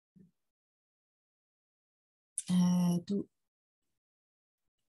to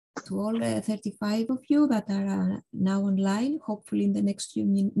all 35 of you that are now online. Hopefully in the next few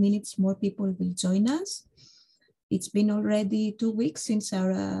minutes, more people will join us. It's been already 2 weeks since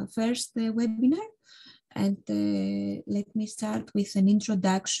our first webinar. And let me start with an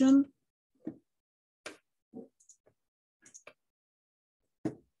introduction.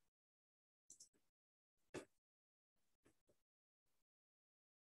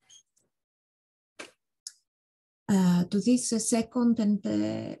 To this second and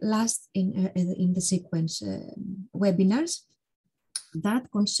last in the sequence webinars that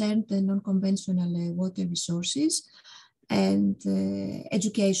concern the non-conventional water resources and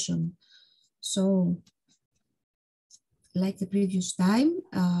education. So, like the previous time,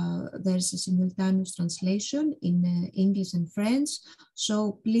 there's a simultaneous translation in English and French.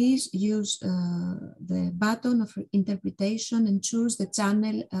 So please use the button of interpretation and choose the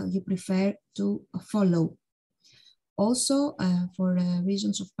channel you prefer to follow. Also, for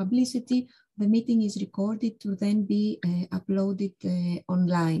reasons of publicity, the meeting is recorded to then be uploaded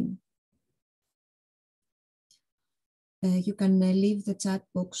online. You can leave the chat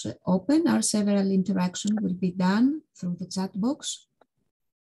box open. Our several interactions will be done through the chat box.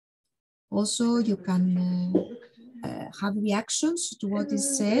 Also, you can have reactions to what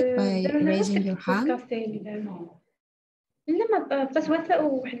is said by raising your hand.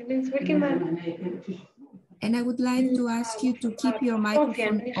 And I would like to ask you to keep your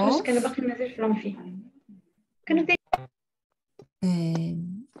microphone off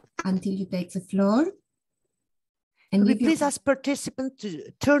until you take the floor. And could we please ask participants to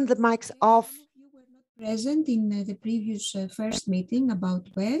turn the mics off? You were not present in the previous first meeting about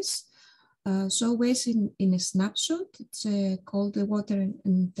WES. So WES in a snapshot, it's called the Water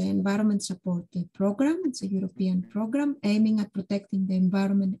and the Environment Support Program. It's a European program aiming at protecting the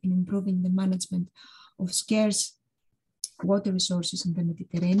environment and improving the management of scarce water resources in the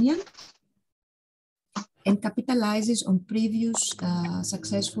Mediterranean, and capitalizes on previous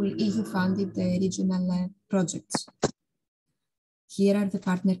successful EU-funded regional projects. Here are the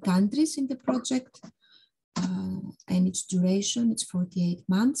partner countries in the project, and its duration, it's 48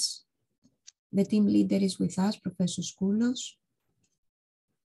 months. The team leader is with us, Professor Skoulos.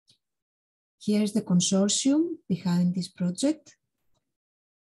 Here's the consortium behind this project.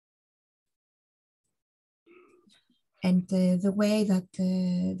 And the way that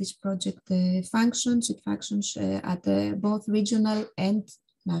this project functions, it functions at both regional and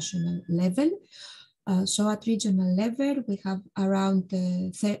national level. So at regional level, we have around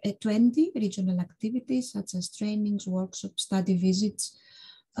 20 regional activities, such as trainings, workshops, study visits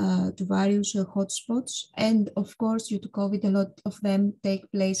to various hotspots. And of course, due to COVID, a lot of them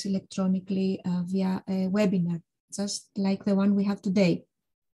take place electronically via a webinar, just like the one we have today.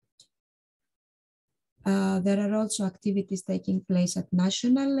 There are also activities taking place at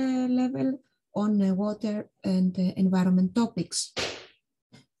national level on water and environment topics.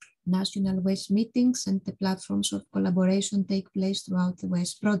 National WES meetings and the platforms of collaboration take place throughout the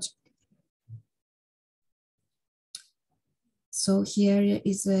WES project. So here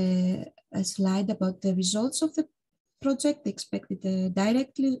is a slide about the results of the project, expected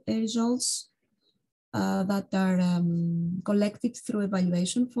direct results that are collected through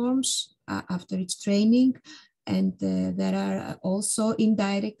evaluation forms after its training. And there are also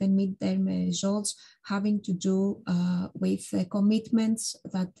indirect and mid-term results having to do with commitments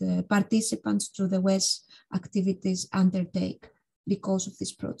that participants to the WES activities undertake because of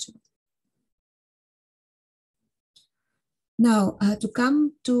this project. Now, to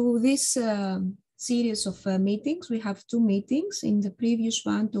come to this series of meetings, we have 2 meetings. In the previous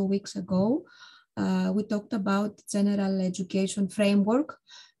one, 2 weeks ago, we talked about general education framework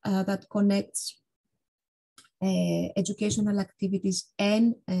that connects educational activities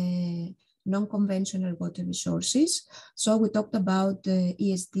and non-conventional water resources. So we talked about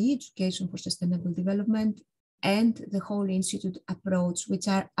ESD, Education for Sustainable Development, and the whole institute approach, which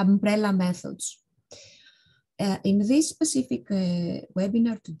are umbrella methods. In this specific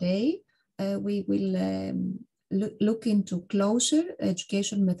webinar today, we will look into closer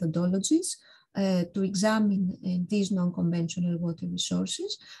education methodologies to examine these non-conventional water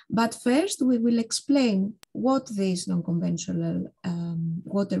resources. But first, we will explain what these non-conventional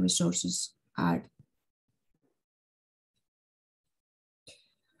water resources are.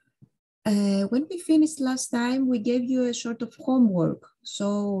 When we finished last time, we gave you a sort of homework.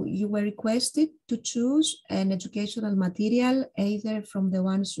 So you were requested to choose an educational material, either from the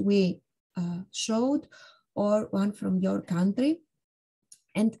ones we showed or one from your country,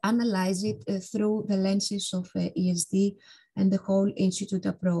 and analyze it through the lenses of ESD and the whole institute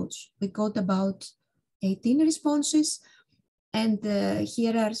approach. We got about 18 responses. And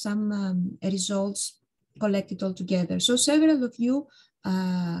here are some results collected all together. So several of you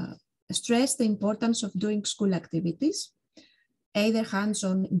stressed the importance of doing school activities, either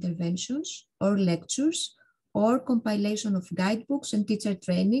hands-on interventions or lectures, or compilation of guidebooks and teacher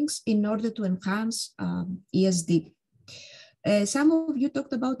trainings in order to enhance ESD. Some of you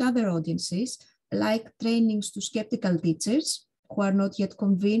talked about other audiences, like trainings to skeptical teachers who are not yet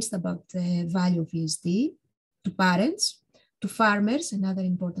convinced about the value of ESD, to parents, to farmers, another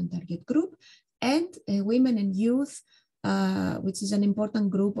important target group, and women and youth, which is an important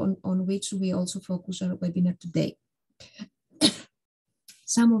group on which we also focus our webinar today.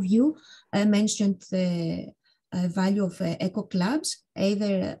 Some of you mentioned the value of eco clubs,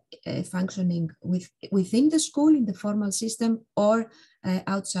 either functioning within the school in the formal system or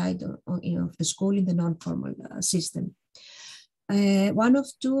outside of the school in the non-formal system. One of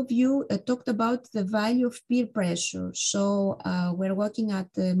two of you talked about the value of peer pressure. So we're working at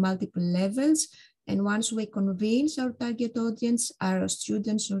multiple levels, and once we convince our target audience, our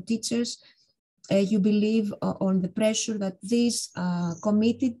students or teachers, you believe on the pressure that these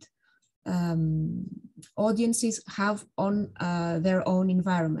committed audiences have on their own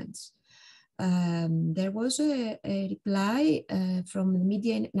environments. There was a reply from the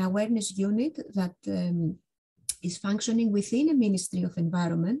Media and Awareness Unit that is functioning within a Ministry of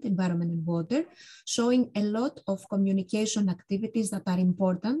Environment and Water, showing a lot of communication activities that are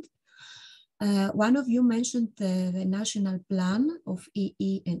important. One of you mentioned the national plan of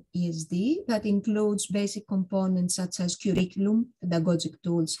EE and ESD that includes basic components such as curriculum, pedagogic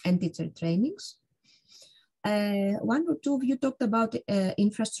tools, and teacher trainings. One or two of you talked about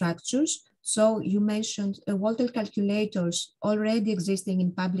infrastructures. So you mentioned water calculators already existing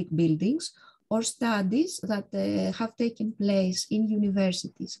in public buildings, or studies that have taken place in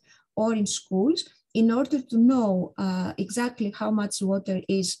universities or in schools in order to know exactly how much water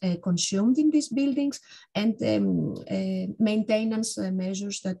is consumed in these buildings, and maintenance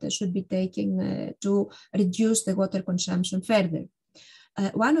measures that should be taken to reduce the water consumption further.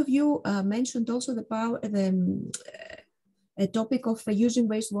 One of you mentioned also a topic of using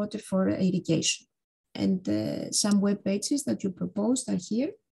wastewater for irrigation, and some web pages that you proposed are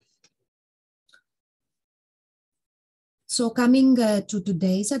here. So coming to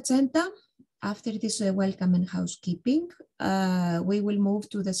today's agenda, after this welcome and housekeeping, we will move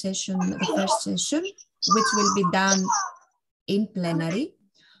to the session, the first session, which will be done in plenary.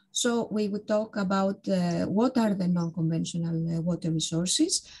 So we will talk about what are the non-conventional water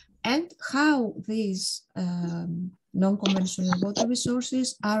resources and how these non-conventional water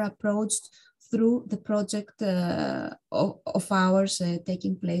resources are approached through the project of ours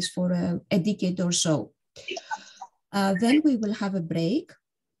taking place for a decade or so. Then we will have a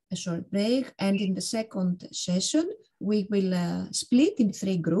short break, and in the second session, we will split in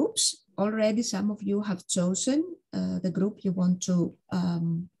 3 groups. Already some of you have chosen the group you want to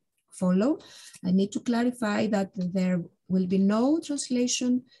follow. I need to clarify that there will be no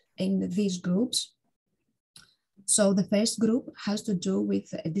translation in these groups. So the first group has to do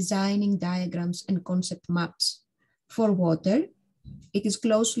with designing diagrams and concept maps for water. It is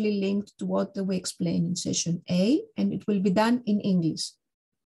closely linked to what we explained in session A, and it will be done in English.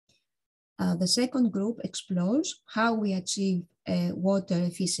 The second group explores how we achieve a water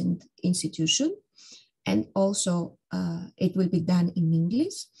efficient institution, and also it will be done in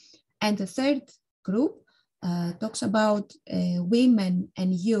English. And the third group talks about women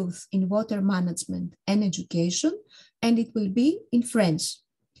and youth in water management and education, and it will be in French.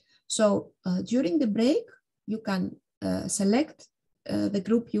 So during the break, you can select the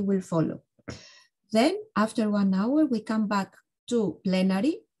group you will follow. Then after 1 hour, we come back to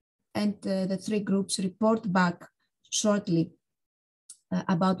plenary, and the 3 groups report back shortly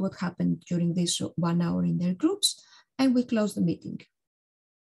about what happened during this 1 hour in their groups, and we close the meeting.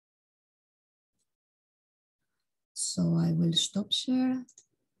 So I will stop share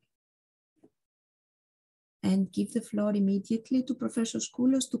and give the floor immediately to Professor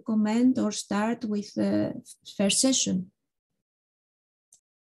Skoulos to comment or start with the first session.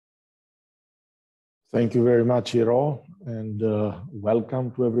 Thank you very much, Iro, and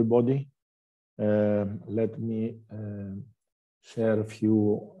welcome to everybody. Let me share a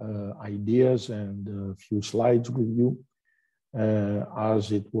few ideas and a few slides with you.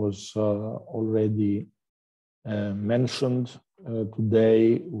 As it was already mentioned,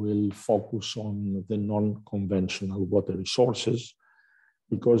 today we'll focus on the non-conventional water resources,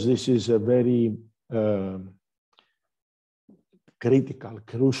 because this is a very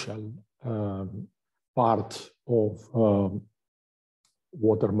crucial part of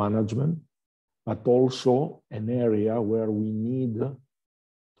water management, but also an area where we need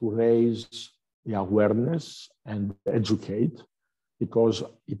to raise the awareness and educate, because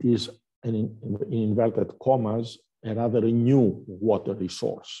it is, in inverted commas, a rather new water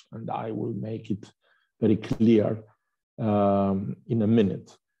resource. And I will make it very clear in a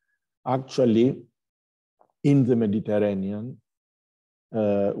minute. Actually, in the Mediterranean,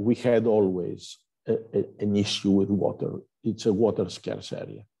 we had always an issue with water. It's a water scarce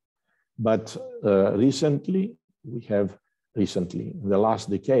area. But recently, in the last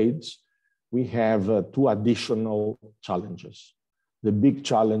decades, we have two additional challenges. The big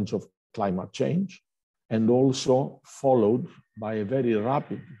challenge of climate change, and also followed by a very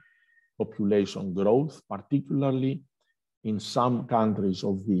rapid population growth, particularly in some countries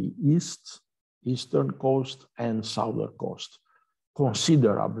of the eastern coast and southern coast.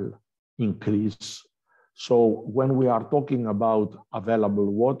 Considerable increase. So when we are talking about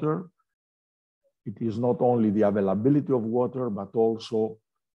available water, it is not only the availability of water, but also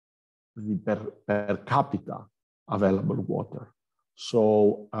the per capita available water.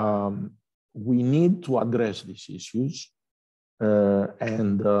 So we need to address these issues,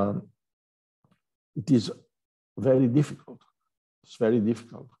 and it is very difficult. It's very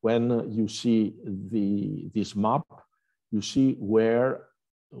difficult. When you see this map, you see where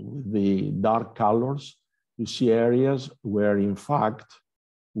the dark colors, you see areas where in fact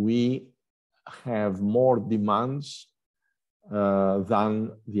we have more demands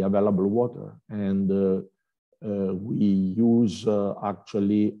than the available water. And we use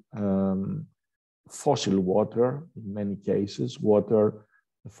actually fossil water in many cases, water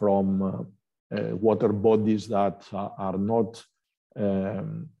from water bodies that are not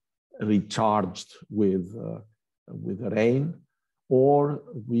recharged with rain, or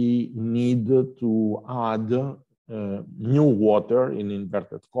we need to add new water, in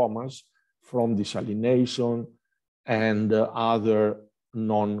inverted commas, from desalination and other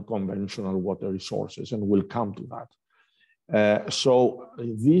non-conventional water resources, and we'll come to that. So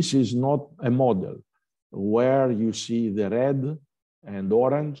this is not a model. Where you see the red and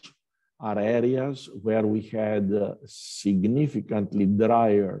orange are areas where we had significantly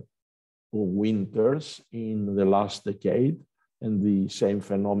drier winters in the last decade, and the same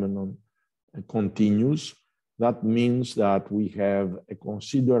phenomenon continues. That means that we have a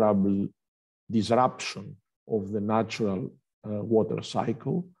considerable disruption of the natural water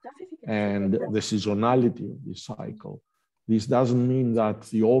cycle and the seasonality of this cycle. This doesn't mean that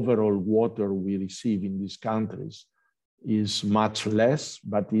the overall water we receive in these countries is much less,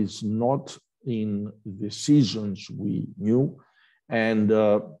 but is not in the seasons we knew. And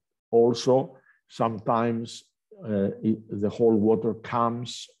also sometimes the whole water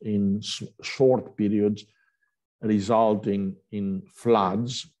comes in short periods, resulting in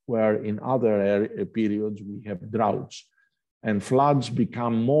floods, where in other periods we have droughts. And floods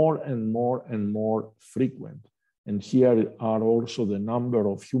become more and more and more frequent. And here are also the number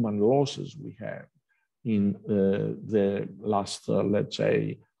of human losses we have in the last, let's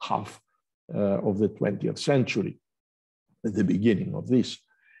say, half of the 20th century, at the beginning of this.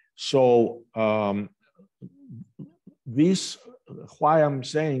 So why I'm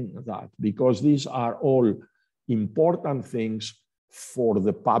saying that? Because these are all important things for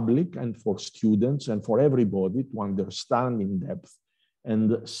the public and for students and for everybody to understand in depth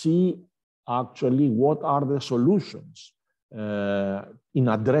and see actually what are the solutions in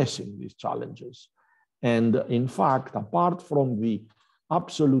addressing these challenges. And in fact, apart from the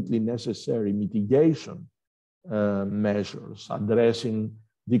absolutely necessary mitigation measures addressing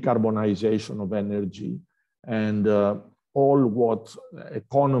decarbonization of energy and all what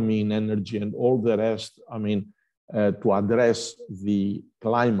economy in energy and all the rest, I mean, to address the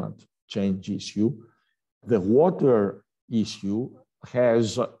climate change issue, the water issue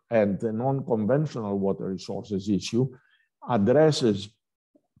has, and the non-conventional water resources issue addresses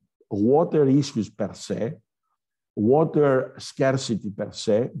water issues per se, water scarcity per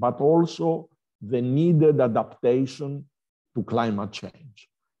se, but also the needed adaptation to climate change.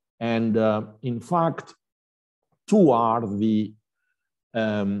 And in fact, two are the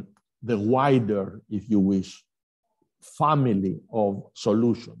wider, if you wish, families of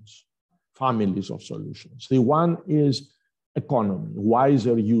solutions. The one is economy,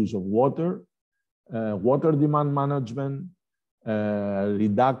 wiser use of water, water demand management,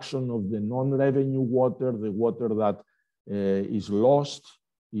 reduction of the non-revenue water, the water that is lost,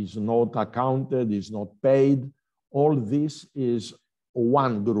 is not accounted, is not paid. All this is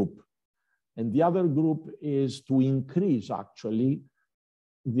one group. And the other group is to increase actually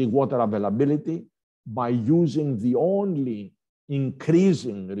the water availability by using the only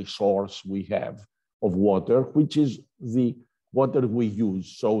increasing resource we have of water, which is the water we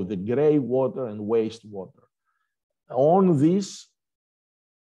use, so the gray water and wastewater. On this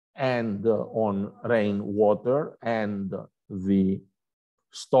and on rainwater and the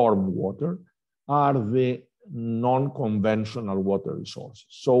storm water are the non-conventional water resources.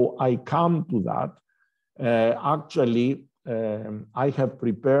 So I come to that. I have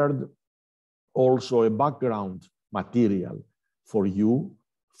prepared also a background material for you,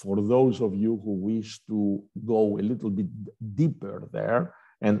 for those of you who wish to go a little bit deeper there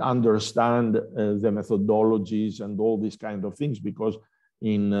and understand the methodologies and all these kind of things, because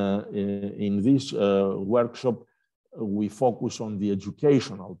in this workshop, we focus on the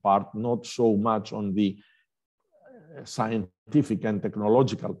educational part, not so much on the scientific and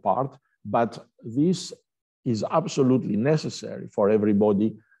technological part, but this is absolutely necessary for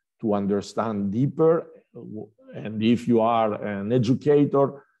everybody to understand deeper. And if you are an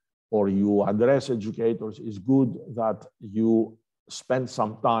educator or you address educators, it's good that you spend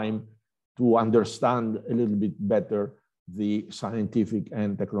some time to understand a little bit better the scientific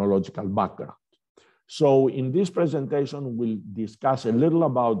and technological background. So in this presentation, we'll discuss a little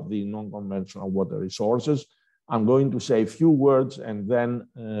about the non-conventional water resources. I'm going to say a few words, and then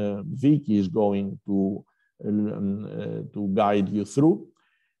Vicky is going to guide you through.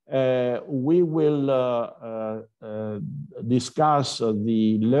 We will discuss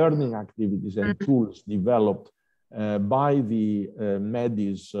the learning activities and tools developed by the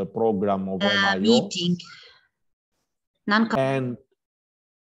MEDIS program of MIO. Meeting. And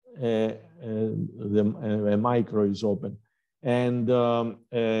the micro is open. And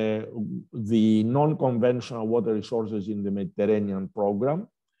the non-conventional water resources in the Mediterranean program.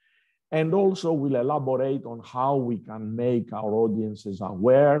 And also we'll elaborate on how we can make our audiences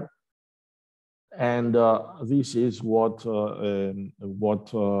aware. And this is what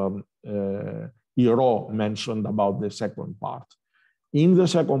Iro mentioned about the second part. In the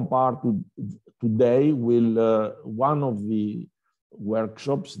second part today, one of the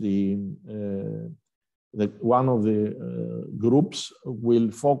workshops, one of the groups will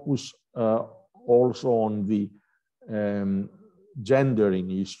focus also on the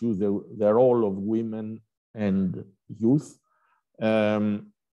gendering issue, the role of women and youth,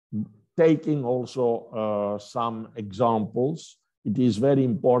 taking also some examples. It is very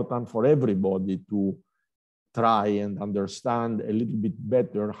important for everybody to try and understand a little bit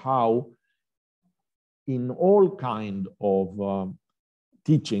better how in all kind of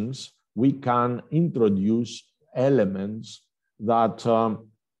teachings we can introduce elements that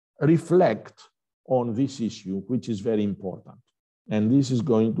reflect on this issue, which is very important. And this is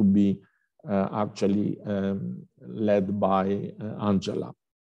going to be actually led by Angela.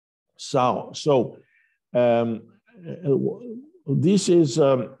 So this is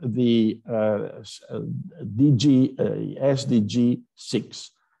the SDG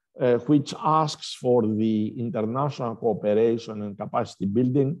 6, which asks for the international cooperation and capacity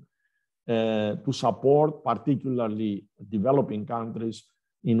building to support particularly developing countries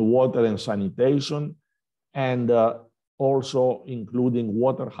in water and sanitation, and also including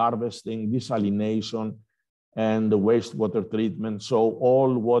water harvesting, desalination, and the wastewater treatment. So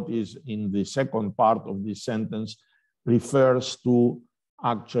all what is in the second part of this sentence refers to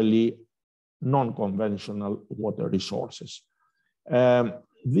actually non-conventional water resources.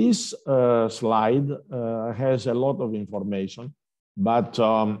 This slide has a lot of information, but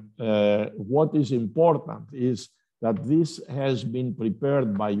what is important is that this has been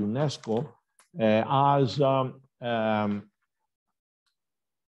prepared by UNESCO as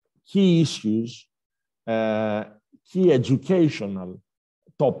key issues, key educational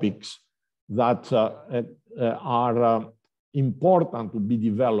topics that are important to be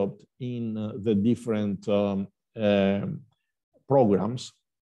developed in the different programs.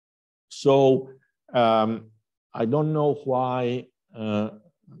 So I don't know why,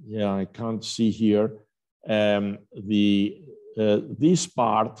 I can't see here, this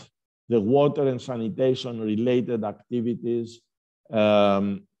part, the water and sanitation related activities,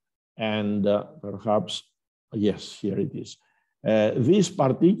 and perhaps, yes, here it is. This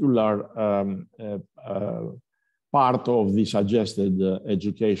particular part of the suggested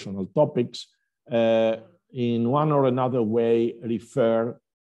educational topics in one or another way refer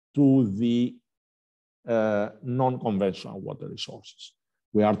to the non-conventional water resources.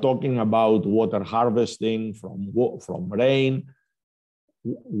 We are talking about water harvesting from rain,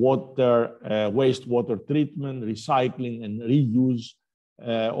 water, wastewater treatment, recycling and reuse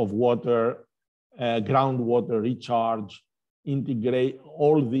of water, groundwater recharge, integrate.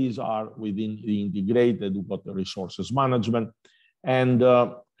 All these are within the integrated water resources management. And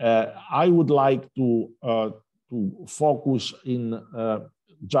I would like to focus in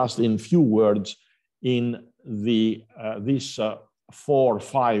just in few words in the these 4 or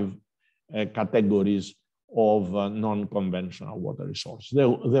 5 categories of non-conventional water resources.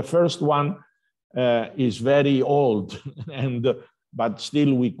 The first one is very old, but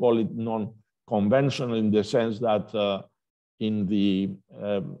still we call it non-conventional in the sense that in the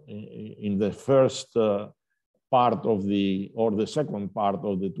first part of the second part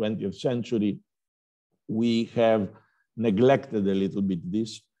of the 20th century, we have neglected a little bit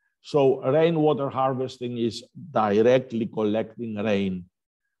this. So rainwater harvesting is directly collecting rain,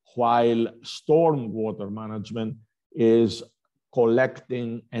 while storm water management is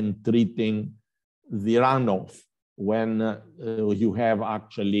collecting and treating the runoff when you have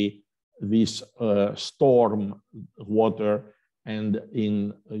actually this storm water, and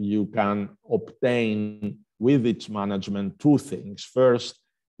you can obtain with its management 2 things. First,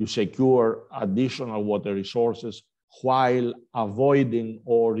 you secure additional water resources while avoiding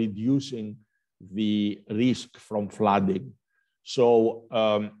or reducing the risk from flooding. So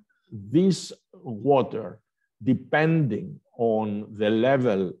this water, depending on the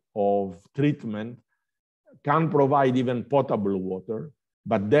level of treatment, can provide even potable water,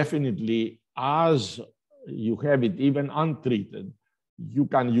 but definitely as you have it even untreated, you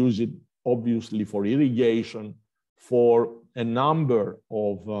can use it obviously for irrigation, for a number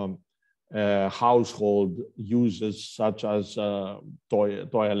of household uses such as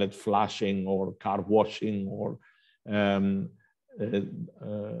toilet flushing or car washing or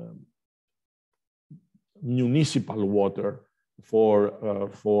municipal water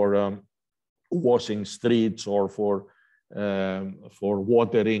for washing streets or for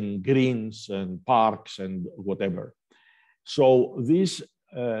watering greens and parks and whatever. So this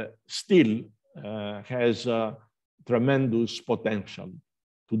still has tremendous potential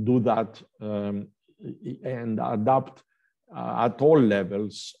to do that and adapt at all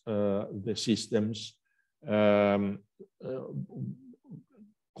levels the systems,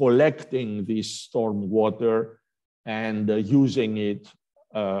 collecting this storm water and using it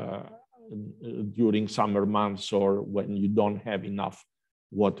during summer months or when you don't have enough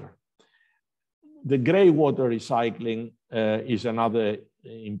water. The gray water recycling is another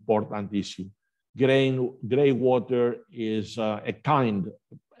important issue. Gray water is a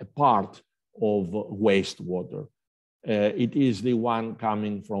part of wastewater. It is the one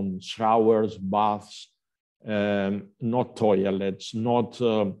coming from showers, baths, not toilets, not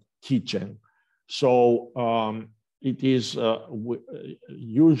kitchen. So it is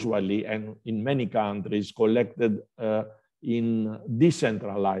usually, and in many countries, collected in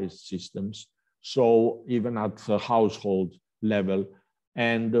decentralized systems. So even at the household level,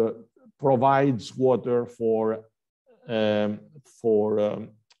 and provides water for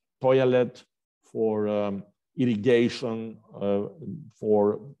toilet, for irrigation,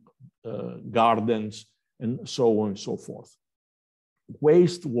 for gardens, and so on and so forth.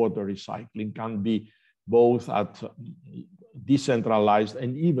 Wastewater recycling can be both at decentralized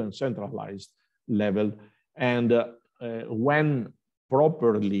and even centralized level. And when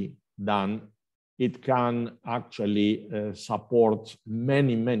properly done, it can actually support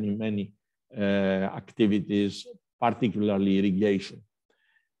many activities, particularly irrigation.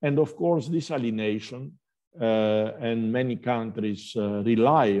 And of course, desalination, and many countries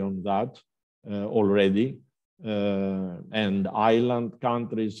rely on that already. And island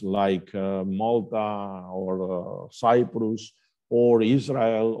countries like Malta or Cyprus or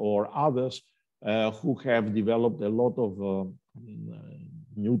Israel or others who have developed a lot of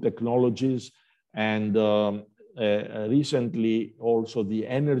new technologies. And recently also the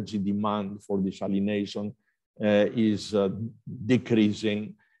energy demand for desalination is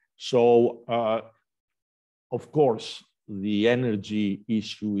decreasing. So of course, the energy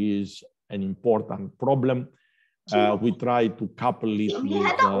issue is an important problem. We try to couple it with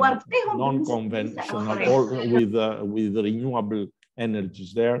non-conventional or with renewable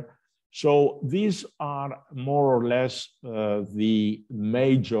energies there. So these are more or less the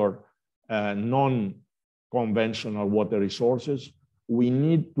major non-conventional water resources. We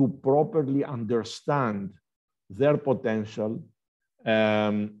need to properly understand their potential.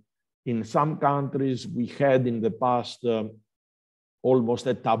 In some countries, we had in the past almost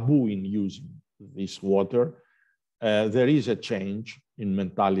a taboo in using this water. There is a change in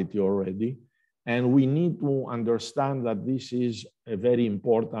mentality already, and we need to understand that this is a very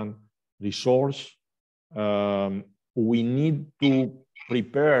important resource. We need to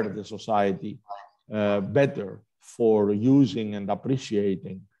prepare the society better for using and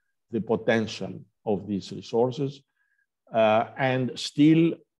appreciating the potential of these resources. and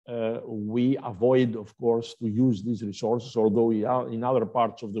still we avoid, of course, to use these resources, although we are in other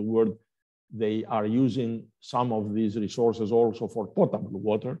parts of the world, they are using some of these resources also for potable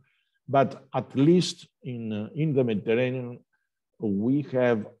water. But at least in the Mediterranean, we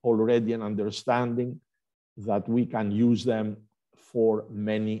have already an understanding that we can use them for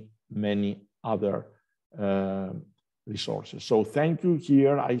many, many other resources. So thank you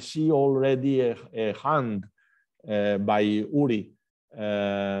here. I see already a hand by Uri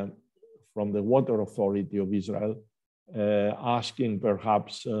from the Water Authority of Israel, asking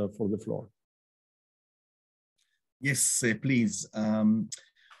perhaps for the floor. Yes, please.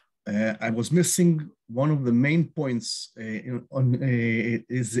 I was missing one of the main points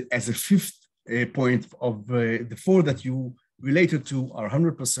is as a fifth point of the four that you related to are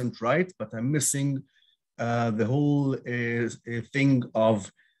 100% right, but I'm missing the whole thing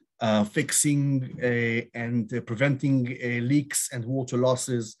of fixing and preventing leaks and water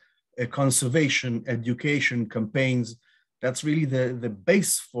losses, conservation, education campaigns. That's really the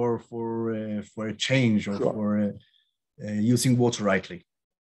base for a change or for using water rightly.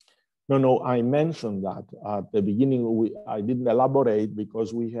 No, I mentioned that at the beginning. I didn't elaborate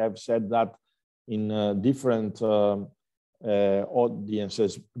because we have said that in different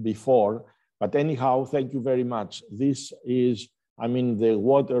audiences before. But anyhow, thank you very much. This is, I mean, the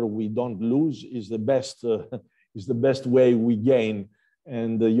water we don't lose is the best way we gain.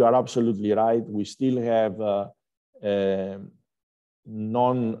 And you are absolutely right. We still have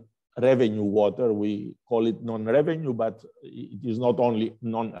non-revenue water. We call it non-revenue, but it is not only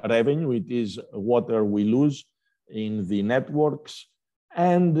non-revenue, it is water we lose in the networks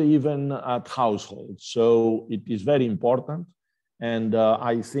and even at households. So it is very important. And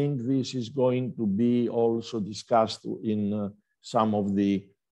I think this is going to be also discussed in some of the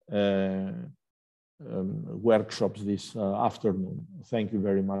workshops this afternoon. Thank you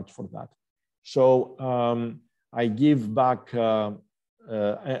very much for that. So I give back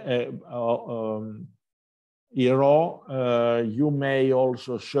Iro, you may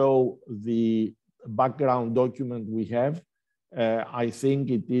also show the background document we have. I think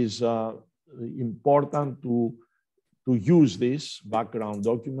it is important to use this background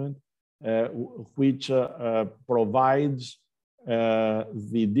document, which provides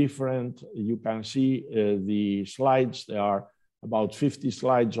the different, you can see the slides, there are about 50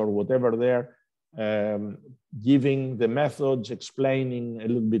 slides or whatever there, giving the methods, explaining a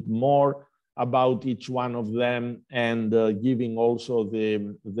little bit more about each one of them, and giving also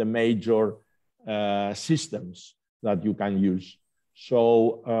the major systems that you can use.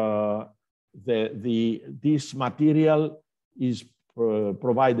 So this material is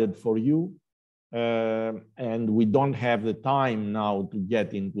provided for you, and we don't have the time now to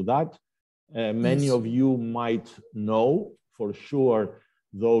get into that. Many of you might know for sure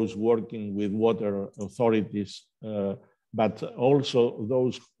those working with water authorities, but also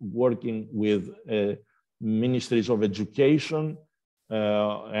those working with ministries of education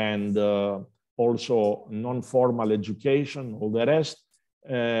and also non-formal education, all the rest,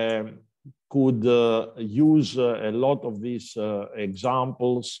 could use a lot of these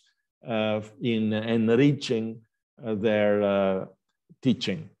examples in enriching their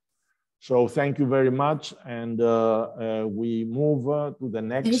teaching. So thank you very much, and we move to the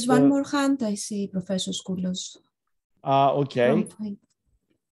next. There is one more hand, I see, Professor Skoulos. Okay.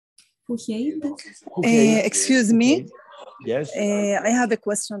 Excuse me. Yes. I have a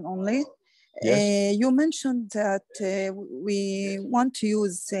question only. Yes. You mentioned that we want to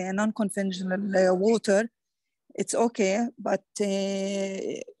use non-conventional water. It's okay, but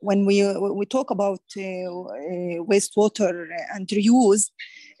when we talk about wastewater and reuse,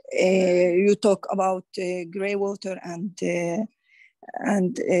 you talk about gray water and the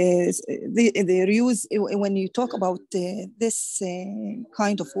reuse. When you talk about this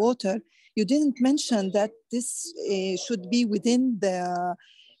kind of water, you didn't mention that this should be within the,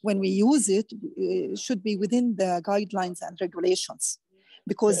 when we use it, should be within the guidelines and regulations,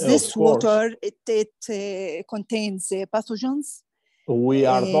 because this water, it contains pathogens, we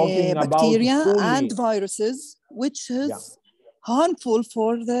are talking bacteria about and viruses, which is harmful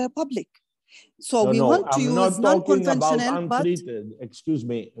for the public. So we want to use non-conventional, untreated, excuse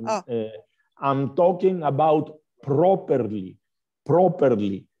me. I'm talking about properly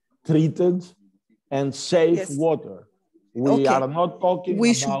treated and safe water. We are not talking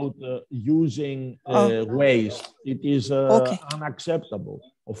about using waste. It is unacceptable.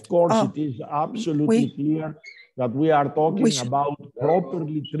 Of course, it is absolutely clear that we are talking about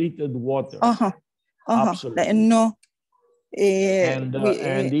properly treated water. Absolutely.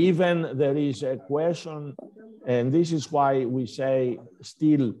 And even there is a question, and this is why we say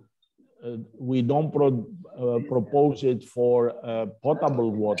still we don't propose it for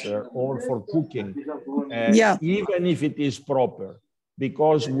potable water or for cooking, even if it is proper,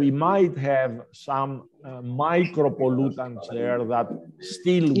 because we might have some micropollutants there that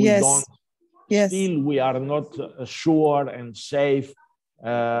still we don't, still we are not sure and safe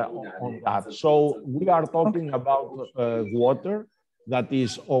on that. So we are talking about water that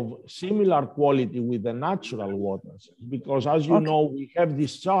is of similar quality with the natural waters, because as you know, we have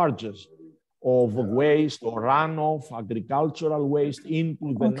discharges of waste or runoff, agricultural waste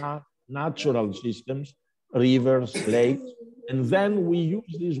into the natural systems, rivers, lakes, and then we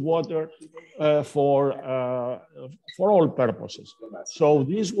use this water for all purposes. So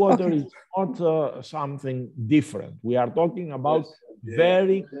this water is not something different. We are talking about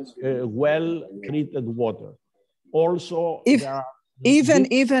very well treated water. Also,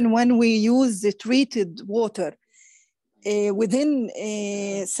 even when we use the treated water within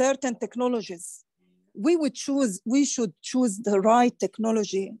certain technologies, we should choose the right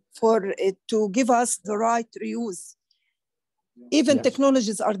technology for it to give us the right reuse. Even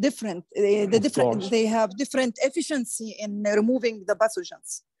technologies are different. They have different efficiency in removing the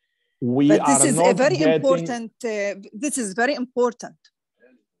pathogens. But this is a very important. This is very important.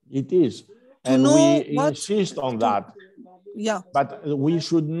 It is, and we insist on that. Yeah. But we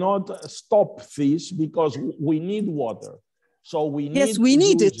should not stop this because we need water. So we need to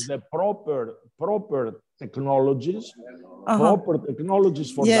use the proper technologies, proper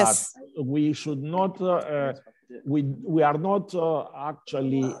technologies for that. We should not. We are not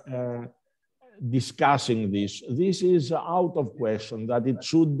actually discussing this. This is out of question that it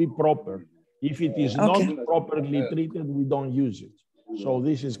should be proper. If it is not properly treated, we don't use it. So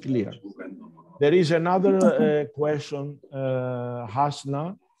this is clear. There is another question,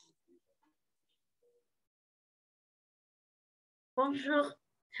 Hasna. Bonjour.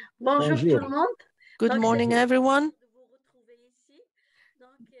 Bonjour tout le monde. Good morning, everyone.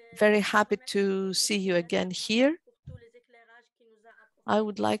 Very happy to see you again here. I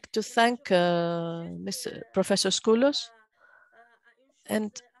would like to thank Professor Skoulos,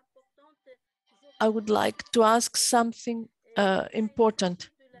 and I would like to ask something important.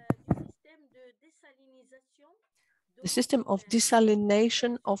 The system of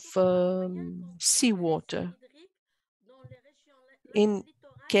desalination of seawater in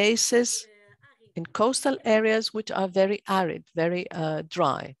cases in coastal areas which are very arid, very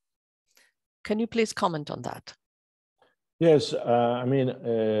dry. Can you please comment on that? Yes, I mean,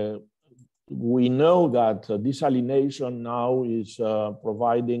 we know that desalination now is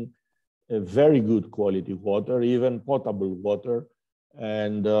providing a very good quality water, even potable water.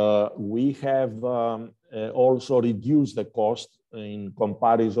 And we have also reduced the cost in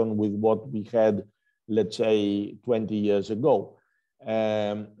comparison with what we had, let's say, 20 years ago.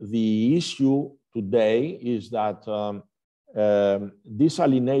 The issue today is that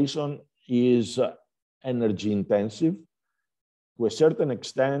desalination is energy intensive. To a certain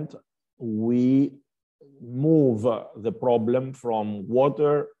extent, we move the problem from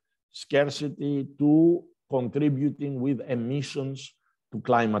water scarcity to contributing with emissions to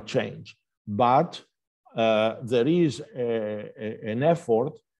climate change. But there is an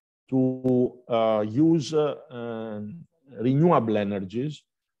effort to use renewable energies,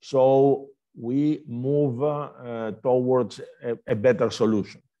 so we move towards a better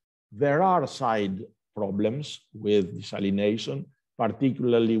solution. There are side problems with desalination,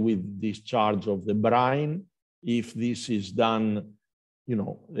 particularly with discharge of the brine. If this is done, you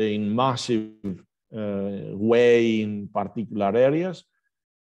know, in massive way in particular areas,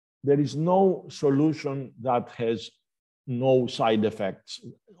 there is no solution that has no side effects.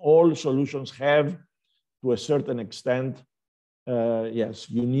 All solutions have, to a certain extent, yes,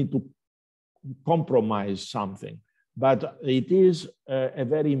 you need to compromise something. But it is a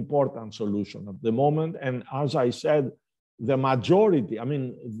very important solution at the moment. And as I said, the majority, I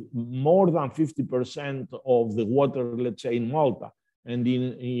mean, more than 50% of the water, let's say in Malta, and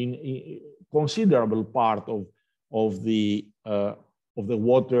in considerable part of the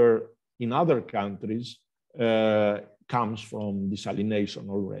water in other countries comes from desalination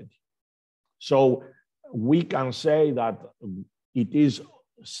already. So we can say that it is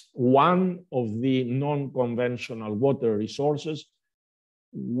one of the non-conventional water resources.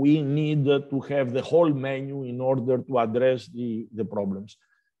 We need to have the whole menu in order to address the problems.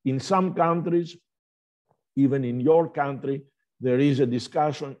 In some countries, even in your country, there is a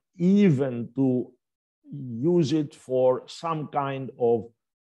discussion even to use it for some kind of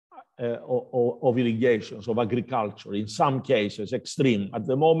of irrigations, of agriculture, in some cases extreme. At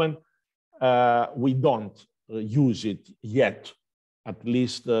the moment, we don't use it yet, at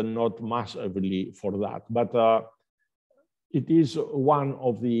least not massively for that. But it is one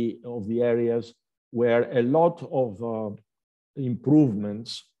of the areas where a lot of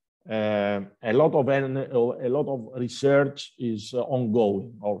improvements, a lot of research is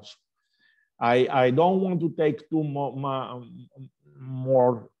ongoing also. I don't want to take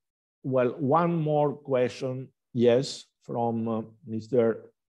one more question, yes, from Mr.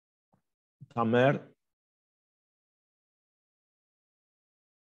 Tamer.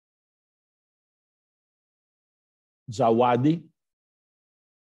 Zawadi.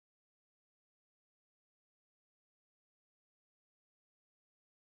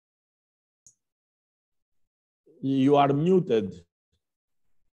 You are muted.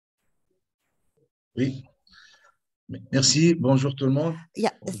 Oui. Merci. Bonjour tout le monde.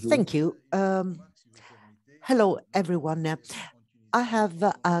 Yeah, Bonjour. thank you. Hello, everyone. I have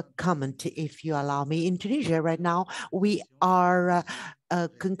a comment, if you allow me. In Tunisia right now, we are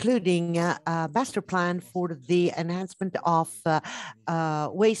concluding a master plan for the enhancement of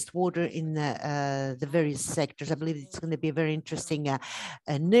wastewater in the various sectors. I believe it's going to be a very interesting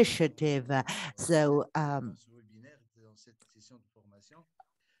initiative.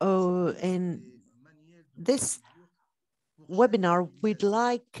 In this webinar, we'd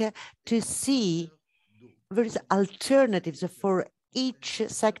like to see various alternatives for each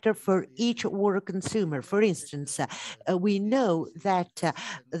sector, for each water consumer. For instance, we know that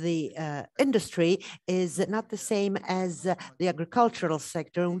the industry is not the same as the agricultural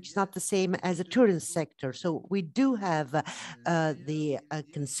sector, which is not the same as a tourism sector. So we do have the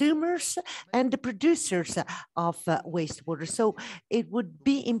consumers and the producers of wastewater. So it would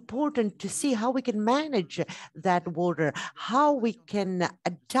be important to see how we can manage that water, how we can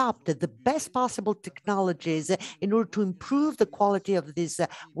adopt the best possible technologies in order to improve the quality of this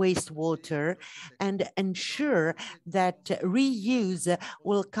wastewater and ensure that reuse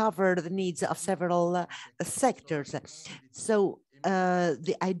will cover the needs of several sectors. So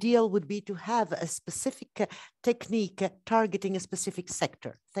the ideal would be to have a specific technique targeting a specific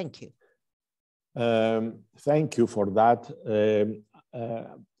sector. Thank you. Thank you for that.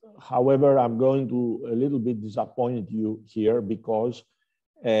 However, I'm going to a little bit disappoint you here because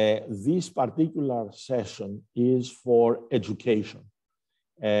this particular session is for education.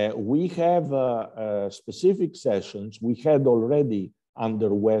 We have specific sessions we had already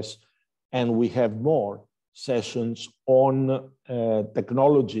under WES, and we have more sessions on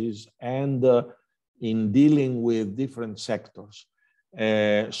technologies and in dealing with different sectors.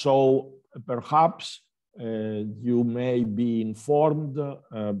 So perhaps you may be informed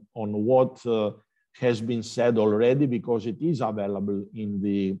on what has been said already, because it is available in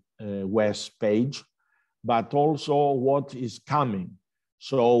the WES page, but also what is coming.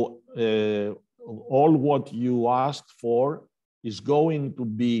 So all what you asked for is going to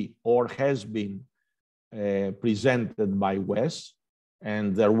be or has been presented by WES,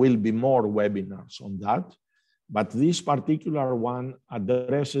 and there will be more webinars on that. But this particular one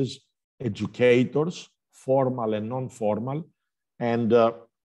addresses educators, formal and non-formal, and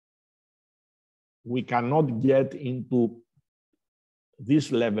we cannot get into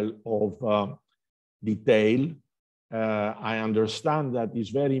this level of detail. I understand that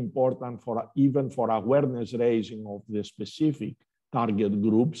it's very important even for awareness raising of the specific target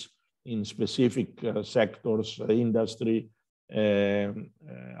groups in specific sectors, industry,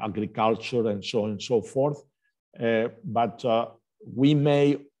 agriculture, and so on and so forth. But we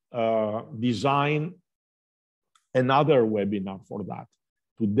may design another webinar for that.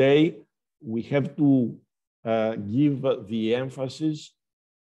 Today, we have to give the emphasis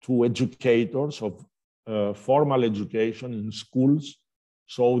to educators of formal education in schools,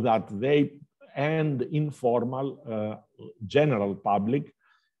 so that they and informal general public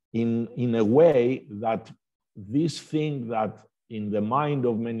in a way that this thing that in the mind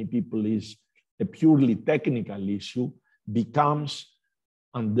of many people is a purely technical issue becomes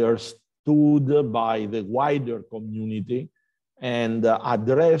understood by the wider community, and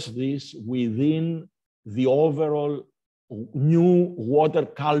address this within the overall new water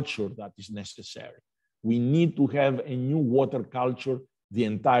culture that is necessary. We need to have a new water culture, the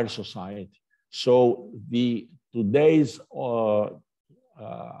entire society. So today's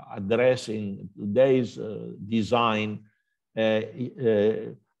addressing, today's design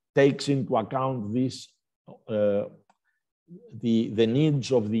takes into account this, the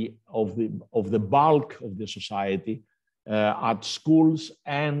needs of the bulk of the society at schools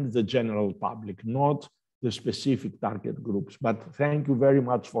and the general public, not the specific target groups. But thank you very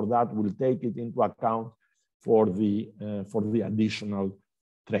much for that. We'll take it into account for the additional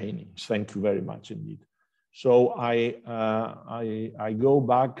trainings. Thank you very much indeed. So I go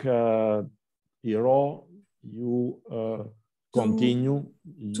back, Hiro, you continue,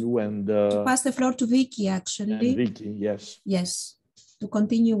 to pass the floor to Vicky, actually. And Vicky, yes. Yes, to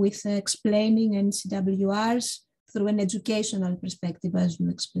continue with explaining NCWRs through an educational perspective, as you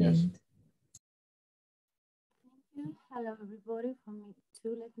explained. Yes. Thank you. Hello, everybody. For me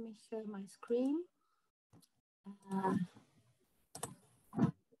too, let me share my screen.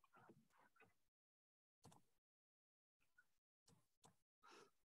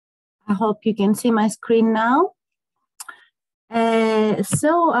 I hope you can see my screen now.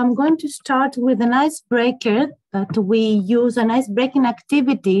 So I'm going to start with an icebreaker that we use, an icebreaking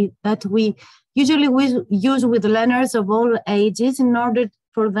activity that we usually use with learners of all ages in order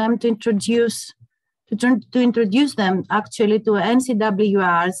for them to introduce them actually to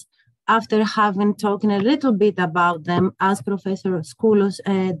NCWRs after having talking a little bit about them as Professor Skoulos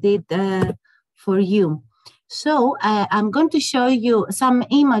did for you. So I'm going to show you some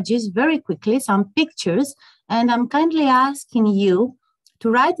images very quickly, some pictures, and I'm kindly asking you to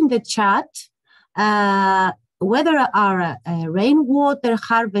write in the chat whether our rainwater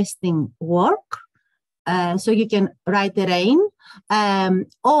harvesting work, so you can write the rain,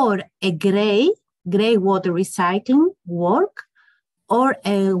 or a gray water recycling work, or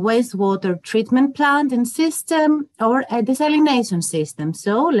a wastewater treatment plant and system, or a desalination system.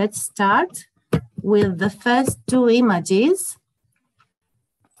 So let's start with the first two images.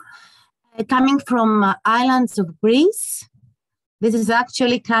 Coming from islands of Greece. This is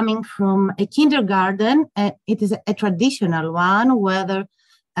actually coming from a kindergarten. It is a traditional one, whether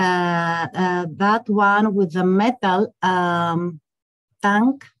that one with the metal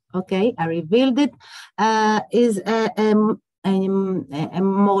tank, okay, I revealed it, is a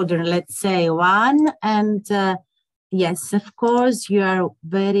modern, let's say, one. And yes, of course, you are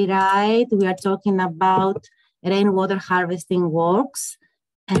very right. We are talking about rainwater harvesting works.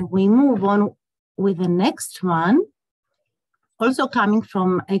 And we move on with the next one, also coming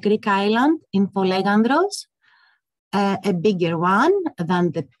from a Greek island in Polegandros, a bigger one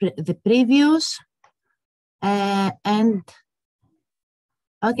than the previous. And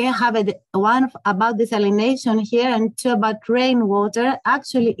okay, I have one about desalination here and two about rainwater.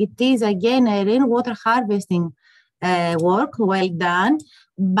 Actually, it is again a rainwater harvesting work, well done.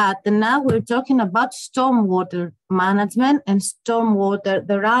 But now we're talking about stormwater management and stormwater,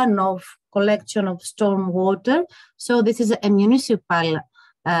 the runoff collection of stormwater. So this is a municipal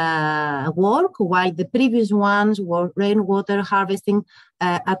work, while the previous ones were rainwater harvesting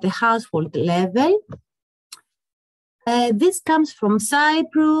at the household level. This comes from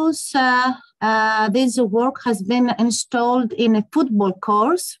Cyprus. This work has been installed in a football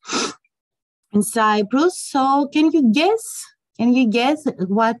course in Cyprus. So can you guess? Can you guess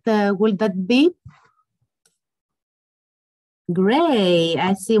what will that be? Gray.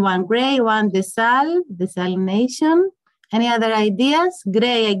 I see one gray, one desalination. Any other ideas?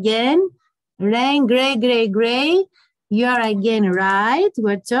 Gray again. Rain, gray, gray, gray. You are again right.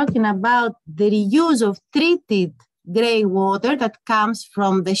 We're talking about the reuse of treated gray water that comes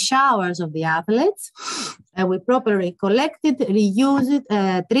from the showers of the athletes. We properly collect it, reuse it,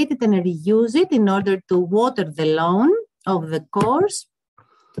 treat it and reuse it in order to water the lawn of the course.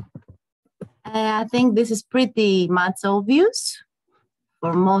 I think this is pretty much obvious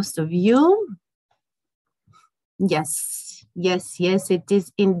for most of you. Yes, yes, yes, it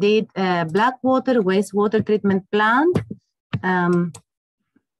is indeed Blackwater wastewater treatment plant.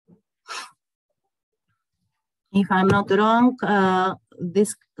 If I'm not wrong,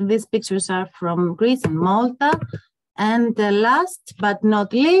 these pictures are from Greece and Malta. And last but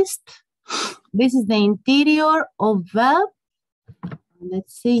not least, this is the interior of the,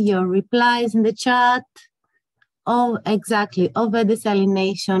 let's see your replies in the chat. Oh, exactly, of a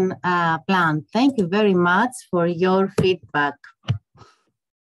desalination plant. Thank you very much for your feedback.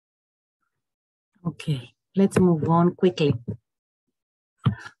 Okay, let's move on quickly.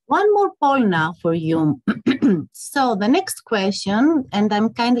 One more poll now for you. So the next question, and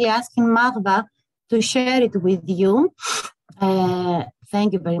I'm kindly asking Magda to share it with you.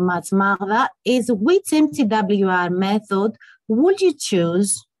 Thank you very much, Magda, is which NCWR method would you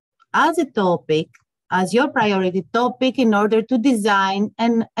choose as a topic, as your priority topic in order to design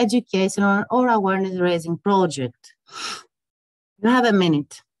an educational or awareness raising project? You have a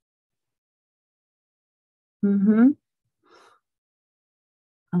minute.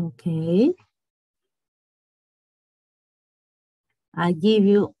 Okay. I give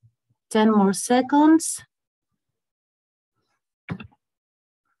you 10 more seconds.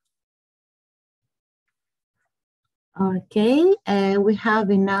 Okay, we have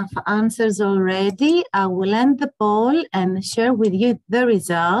enough answers already. I will end the poll and share with you the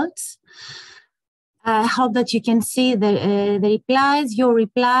results. I hope that you can see the replies, your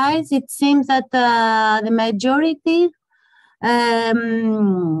replies. It seems that the majority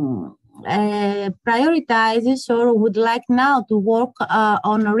prioritizes or would like now to work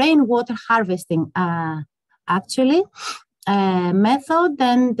on rainwater harvesting, actually, method,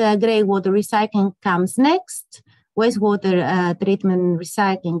 and grey water recycling comes next. Wastewater treatment and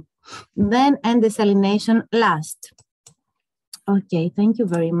recycling then, and desalination last. Okay, thank you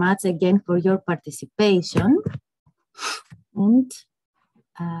very much again for your participation. And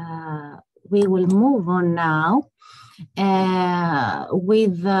we will move on now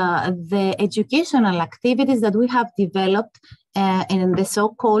with the educational activities that we have developed in the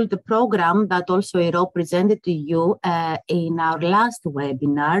so-called program that also Iro presented to you in our last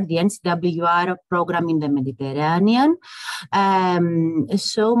webinar, the NCWR program in the Mediterranean.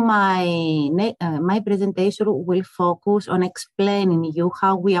 So my presentation will focus on explaining you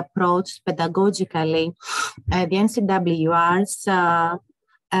how we approach pedagogically the NCWRs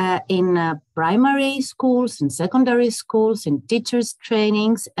in primary schools, in secondary schools, in teachers'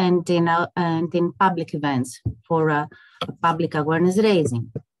 trainings, and in public events for public awareness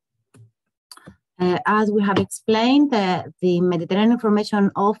raising. As we have explained, the Mediterranean Information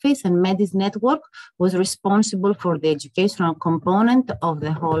Office and MEDIS Network was responsible for the educational component of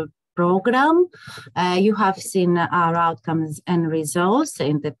the whole program. You have seen our outcomes and results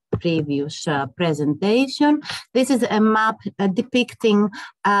in the previous presentation. This is a map depicting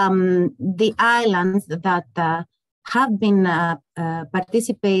the islands that have been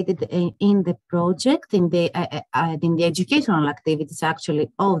participated in the project, in the educational activities actually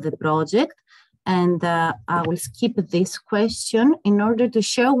of the project. And I will skip this question in order to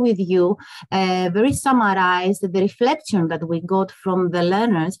share with you very summarized the reflection that we got from the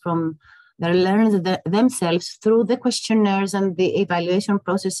learners, themselves through the questionnaires and the evaluation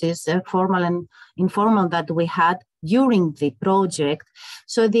processes, formal and informal, that we had during the project.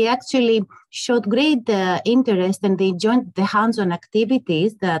 So they actually showed great interest, and they joined the hands-on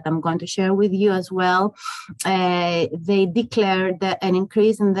activities that I'm going to share with you as well. They declared an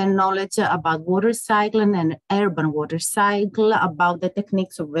increase in their knowledge about water cycling and urban water cycle, about the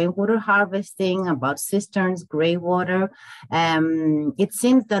techniques of rainwater harvesting, about cisterns, grey water. It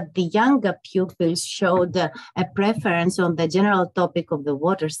seems that the younger pupils showed a preference on the general topic of the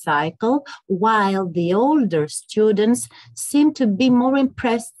water cycle, while the older students seem to be more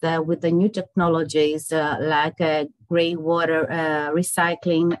impressed with the new technologies like grey water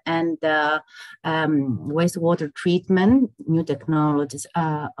recycling and wastewater treatment, new technologies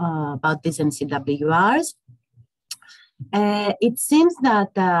about these NCWRs. It seems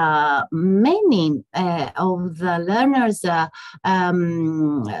that many of the learners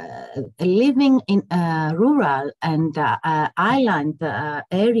living in rural and island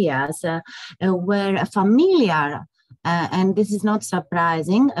areas were familiar, and this is not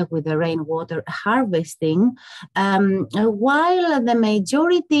surprising, with the rainwater harvesting, while the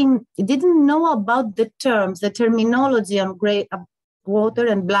majority didn't know about the terms, the terminology on grey water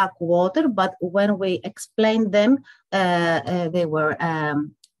and black water, but when we explained them, they were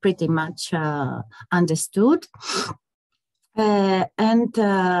pretty much understood. And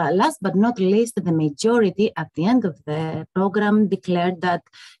last but not least, the majority at the end of the program declared that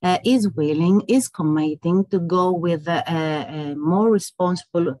is willing, is committing to go with a more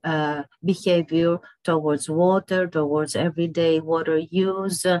responsible behavior towards water, towards everyday water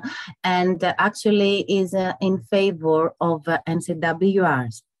use, and actually is in favor of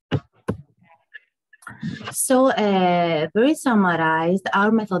NCWRs. So very summarized,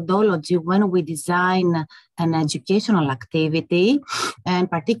 our methodology when we design an educational activity,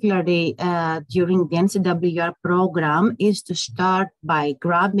 and particularly during the NCWR program, is to start by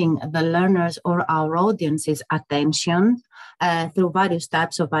grabbing the learners or our audience's attention through various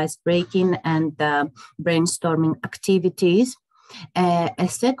types of ice-breaking and brainstorming activities. A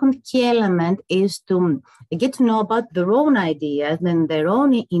second key element is to get to know about their own ideas and their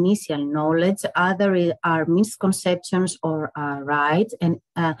own initial knowledge, either are misconceptions or are right, and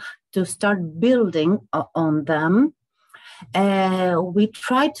to start building on them. We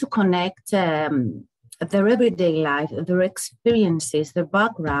try to connect their everyday life, their experiences, their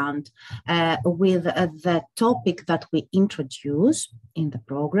background with the topic that we introduce in the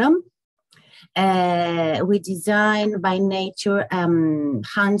program. We design by nature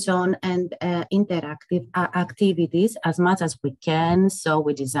hands-on and interactive activities as much as we can. So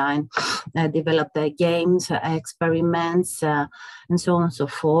we develop the games, experiments, and so on and so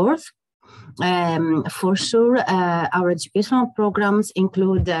forth. For sure, our educational programs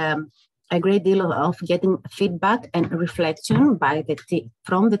include a great deal of getting feedback and reflection by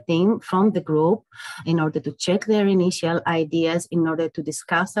from the team, from the group, in order to check their initial ideas, in order to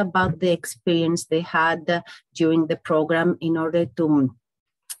discuss about the experience they had during the program, in order to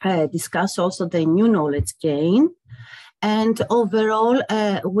discuss also the new knowledge gain. And overall,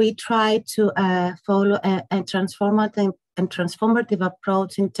 we try to follow a transformative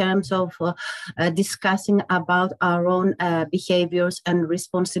approach in terms of discussing about our own behaviors and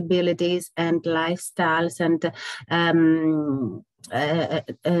responsibilities and lifestyles, and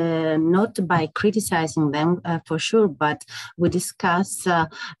not by criticizing them for sure, but we discuss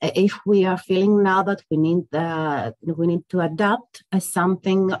if we are feeling now that we need to adapt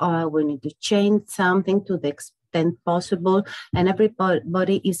something, or we need to change something to the extent possible, and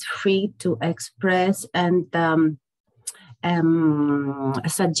everybody is free to express and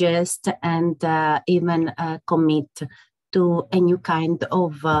suggest and even commit to a new kind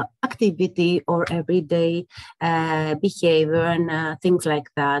of activity or everyday behavior and things like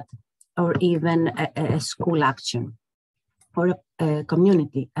that, or even a school action or a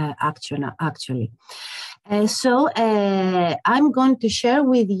community action, actually. So I'm going to share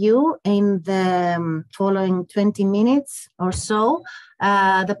with you in the following 20 minutes or so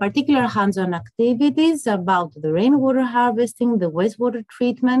the particular hands-on activities about the rainwater harvesting, the wastewater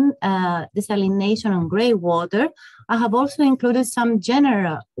treatment, desalination and grey water. I have also included some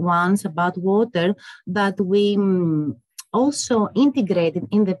general ones about water that we also integrated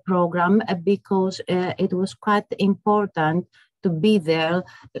in the program because it was quite important to be there,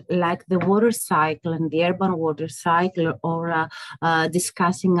 like the water cycle and the urban water cycle, or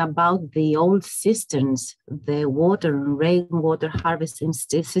discussing about the old systems, the water and rainwater harvesting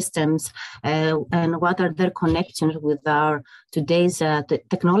systems, and what are their connections with our today's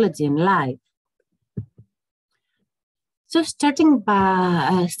technology and life. So starting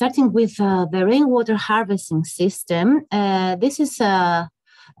with the rainwater harvesting system, this is our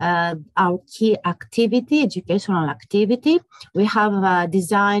key activity, educational activity. We have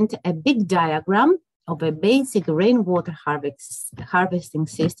designed a big diagram of a basic rainwater harvesting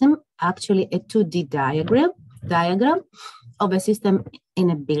system, actually a 2D diagram of a system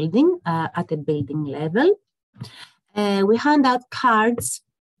in a building, at a building level. We hand out cards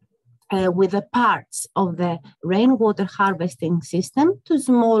with the parts of the rainwater harvesting system to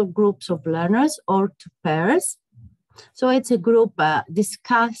small groups of learners or to pairs. So it's a group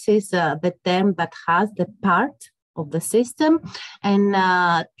discusses the term that has the part of the system and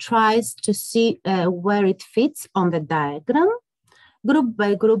tries to see where it fits on the diagram. Group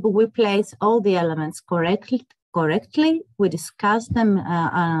by group, we place all the elements correctly. We discuss them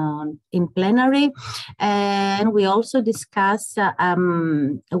in plenary, and we also discuss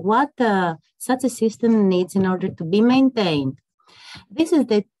what such a system needs in order to be maintained. This is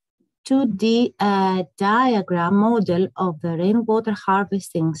the 2D diagram model of the rainwater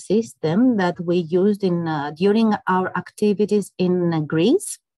harvesting system that we used during our activities in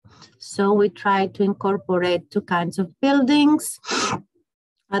Greece. So we try to incorporate two kinds of buildings,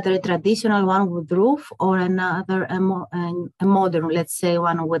 either a traditional one with roof or another, a modern, let's say,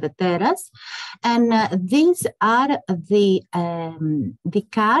 one with a terrace. And these are the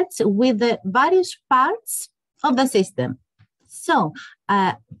cards with the various parts of the system. So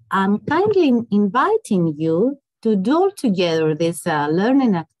I'm kindly inviting you to do all together this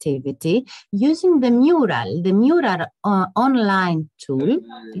learning activity using the Mural online tool.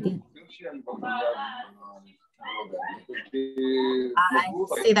 I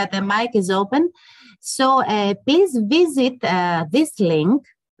see that the mic is open. So please visit this link.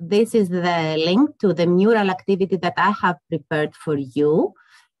 This is the link to the Mural activity that I have prepared for you.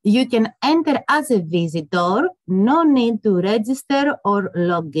 You can enter as a visitor, no need to register or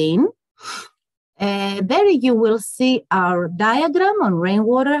log in. There you will see our diagram on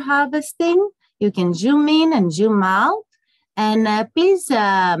rainwater harvesting. You can zoom in and zoom out. And please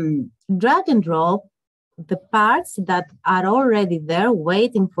drag and drop the parts that are already there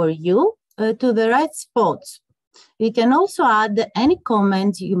waiting for you to the right spots. You can also add any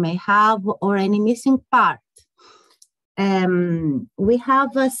comments you may have or any missing part. We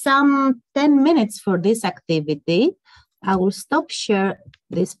have some 10 minutes for this activity. I will stop share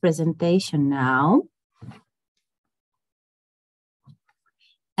this presentation now.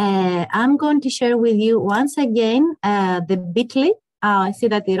 I'm going to share with you once again the bit.ly. I see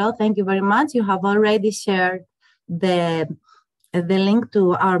that, Iro, thank you very much. You have already shared the link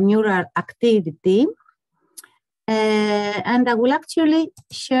to our mural activity. And I will actually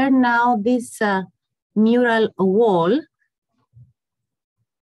share now this mural wall.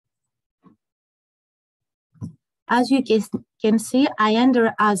 As you can see, I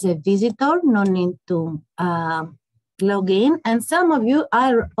enter as a visitor, no need to log in. And some of you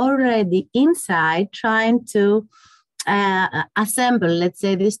are already inside trying to assemble, let's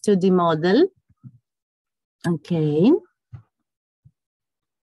say, this 2D model. Okay.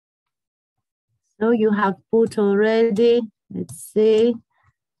 So you have put already, let's see,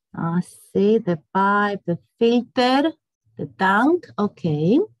 see the pipe, the filter, the tank.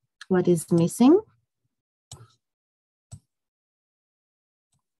 Okay, what is missing?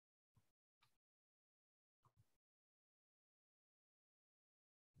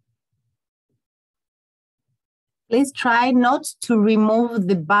 Please try not to remove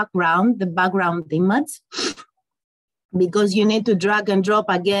the background image, because you need to drag and drop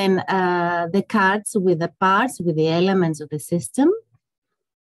again the cards with the parts, with the elements of the system.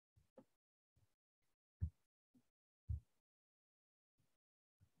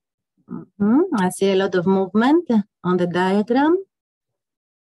 I see a lot of movement on the diagram.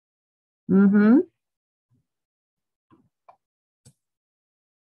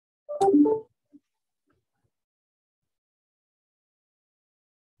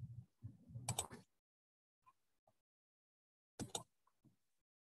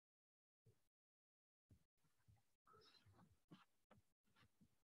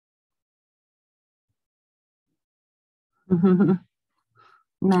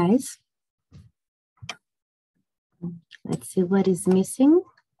 Nice. Let's see what is missing.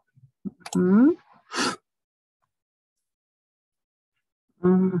 I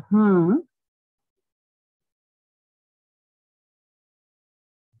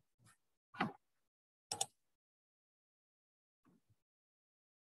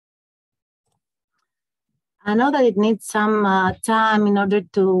know that it needs some time in order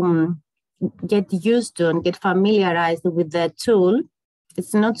to get used to and get familiarized with the tool.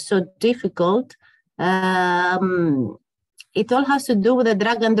 It's not so difficult. It all has to do with the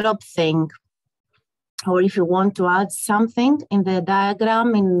drag and drop thing. Or if you want to add something in the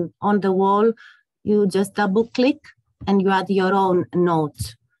diagram on the wall, you just double click and you add your own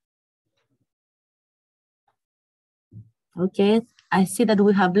notes. Okay, I see that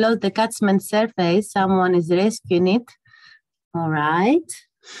we have lost the catchment surface. Someone is rescuing it. All right.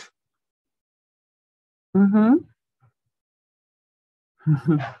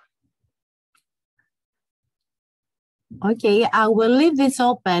 Okay, I will leave this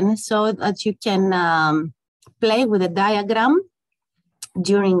open so that you can play with the diagram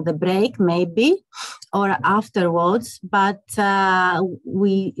during the break, maybe, or afterwards. But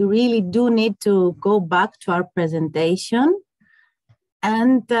we really do need to go back to our presentation.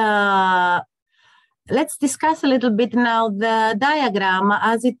 And let's discuss a little bit now the diagram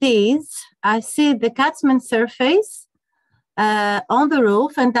as it is. I see the catchment surface on the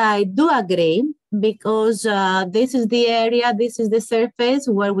roof, and I do agree, because this is the area, this is the surface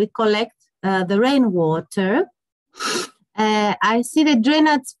where we collect the rainwater. I see the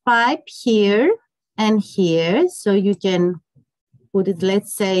drainage pipe here and here, so you can put it,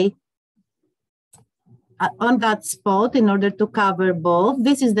 let's say, on that spot in order to cover both.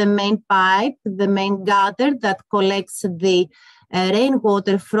 This is the main pipe, the main gutter that collects the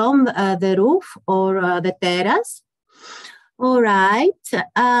rainwater from the roof or the terrace. All right,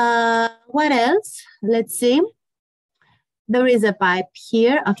 what else? Let's see. There is a pipe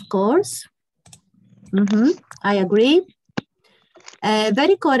here, of course. I agree.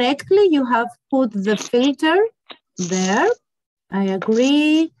 Very correctly, you have put the filter there. I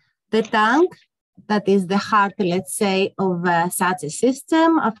agree. The tank, that is the heart, let's say, of such a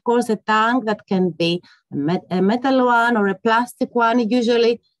system. Of course, a tank that can be a metal one or a plastic one.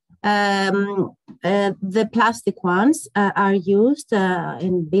 Usually, the plastic ones are used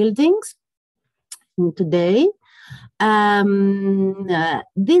in buildings today.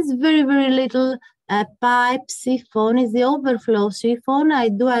 This very, very little pipe siphon is the overflow siphon. I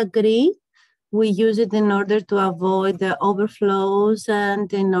do agree. We use it in order to avoid the overflows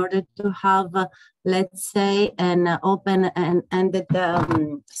and in order to have, let's say, an open-ended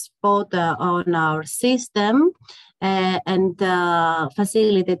spot on our system and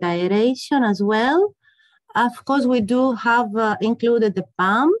facilitate aeration as well. Of course, we do have included the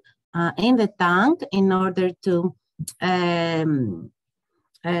pump in the tank in order to in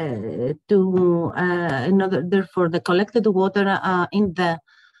order for the collected water in the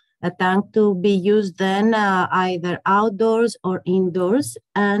tank to be used then either outdoors or indoors,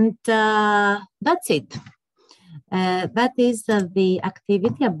 and that's it. That is the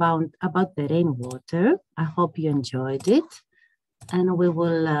activity about the rainwater. I hope you enjoyed it, and we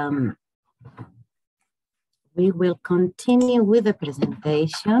will continue with the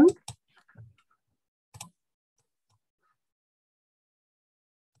presentation.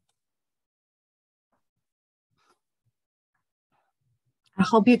 I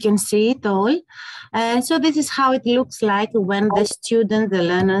hope you can see it all. So this is how it looks like when the students, the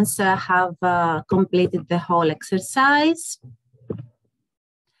learners have completed the whole exercise.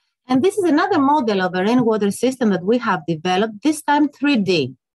 And this is another model of a rainwater system that we have developed, this time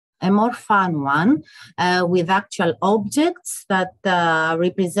 3D, a more fun one with actual objects that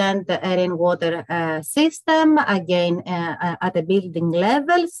represent a rainwater system, again, at a building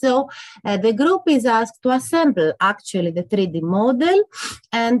level. So the group is asked to assemble actually the 3D model,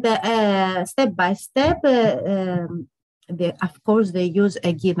 and step by step, of course, they use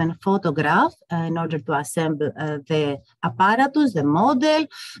a given photograph in order to assemble the apparatus, the model.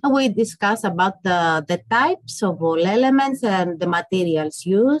 We discuss about the types of all elements and the materials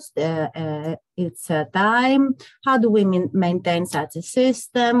used, its time, how do we maintain such a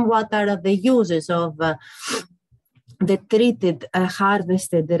system, what are the uses of the treated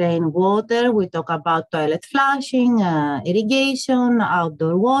harvested rainwater. We talk about toilet flushing, irrigation,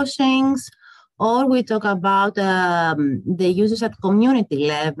 outdoor washings, or we talk about the uses at community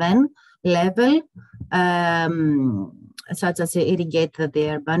level, such as irrigate the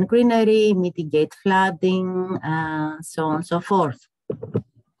urban greenery, mitigate flooding, so on and so forth.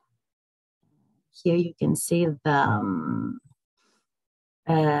 Here you can see the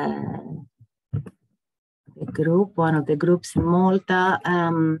group, one of the groups in Malta,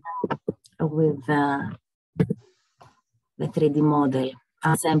 with the 3D model,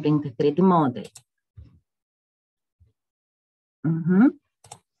 assembling the 3D model.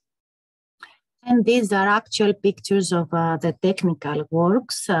 And these are actual pictures of the technical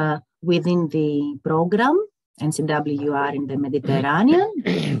works within the program, NCWR in the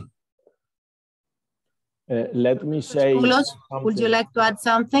Mediterranean. Let me say would you like to add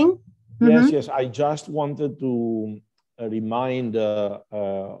something? Yes, yes. I just wanted to remind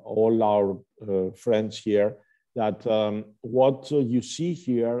all our friends here that what you see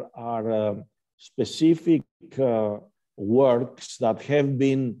here are specific works that have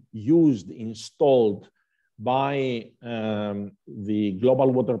been used, installed by the Global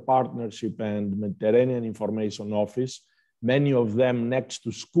Water Partnership and Mediterranean Information Office, many of them next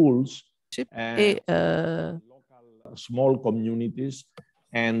to schools and local small communities.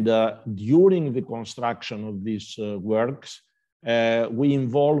 And during the construction of these works, we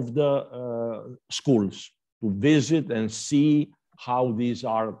involved schools to visit and see how these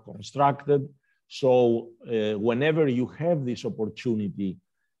are constructed. So whenever you have this opportunity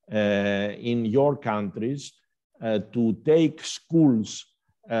in your countries to take schools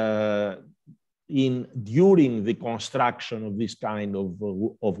during the construction of this kind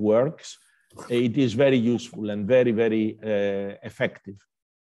of works, it is very useful and very, very effective.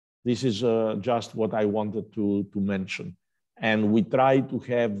 This is just what I wanted to mention. And we try to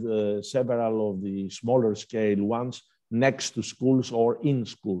have several of the smaller scale ones next to schools or in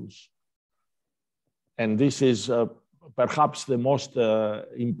schools. And this is perhaps the most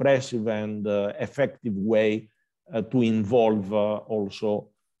impressive and effective way to involve also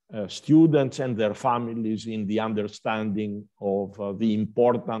students and their families in the understanding of the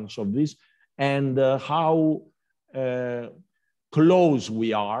importance of this and how close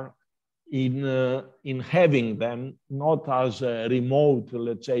we are in having them, not as a remote,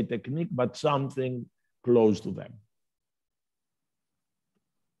 let's say, technique, but something close to them.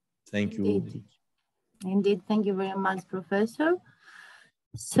 Thank you. Indeed, thank you very much, Professor.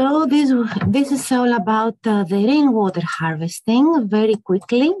 So this is all about the rainwater harvesting. Very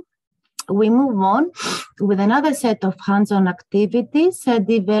quickly, we move on with another set of hands-on activities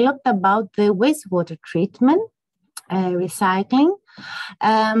developed about the wastewater treatment, recycling.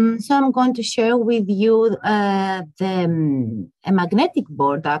 So I'm going to share with you a magnetic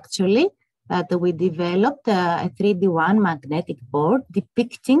board, actually, that we developed, a 3D magnetic board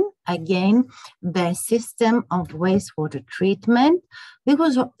depicting, again, the system of wastewater treatment.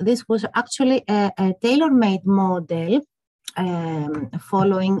 This was actually a tailor-made model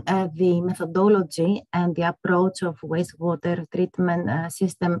following the methodology and the approach of wastewater treatment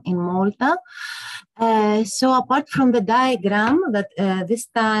system in Malta. So apart from the diagram that this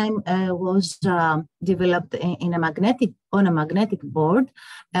time was developed on a magnetic board,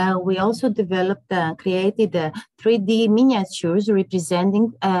 we also developed, created 3D miniatures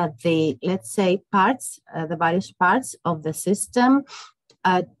representing the, let's say, parts, the various parts of the system,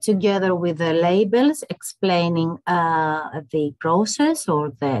 together with the labels explaining the process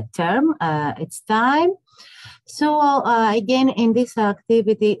or the term, its time. So again, in this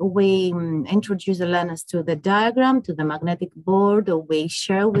activity, we introduce the learners to the diagram, to the magnetic board. We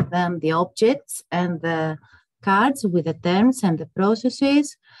share with them the objects and the cards with the terms and the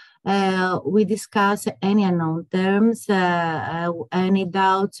processes. We discuss any unknown terms, any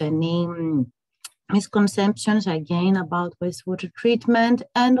doubts, any misconceptions again about wastewater treatment,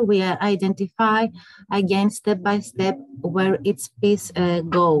 and we identify again step by step where each piece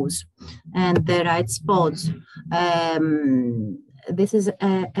goes and the right spots. This is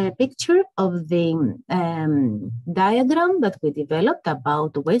a picture of the diagram that we developed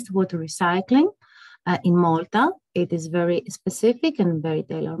about wastewater recycling in Malta. It is very specific and very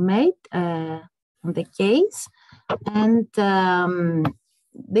tailor-made on the case. And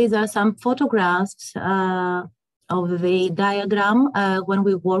these are some photographs of the diagram when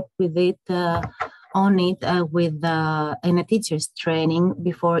we work with it on it in a teacher's training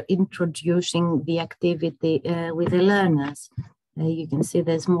before introducing the activity with the learners. You can see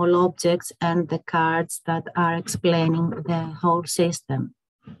the small objects and the cards that are explaining the whole system.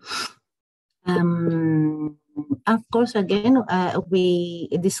 Of course, again, we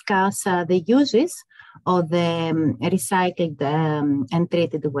discuss the uses of the recycled and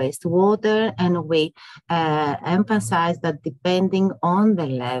treated wastewater, and we emphasize that depending on the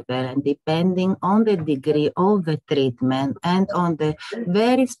level and depending on the degree of the treatment and on the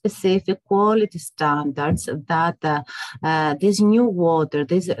very specific quality standards that this new water,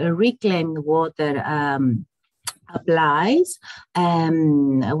 this reclaimed water applies,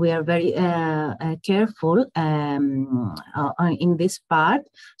 we are very careful in this part.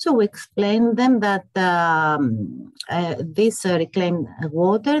 So we explain them that this reclaimed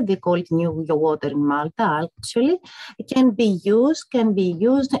water, they call it new water in Malta actually, it can be used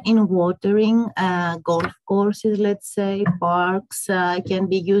in watering golf courses, let's say, parks, can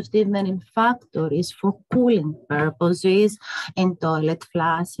be used even in factories for cooling purposes, in toilet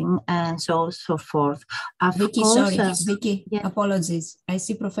flushing, and so forth. Of Vicky, course, sorry, Vicky, yeah. Apologies. I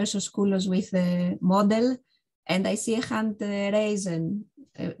see Professor Skoulos with the model, and I see a hand raised,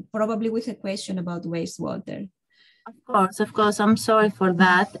 probably with a question about wastewater. Of course, I'm sorry for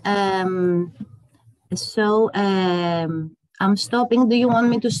that. I'm stopping. Do you want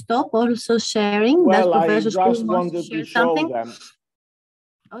me to stop also sharing? Well, I just wanted to show something? them.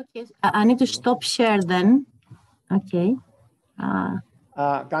 Okay, I need to stop share then. Okay.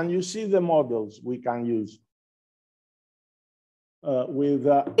 Can you see the models we can use? These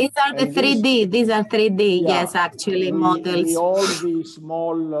are the 3D. These are 3D. Yeah, yes, actually, models. All these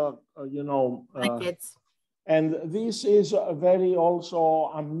small, and this is very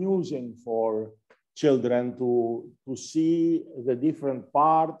also amusing for children to see the different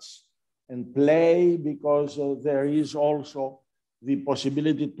parts and play, because there is also the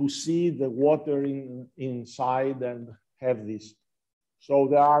possibility to see the water inside and have this. So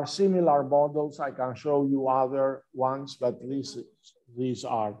there are similar models. I can show you other ones, but this is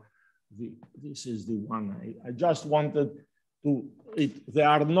the one. I just wanted to, they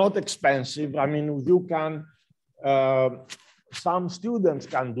are not expensive. I mean, you can, some students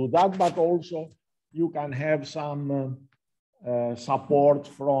can do that, but also you can have some support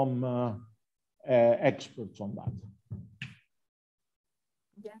from experts on that.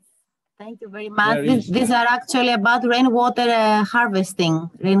 Thank you very much. These are actually about rainwater harvesting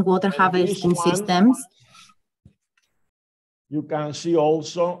systems. You can see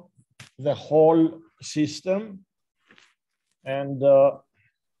also the whole system, and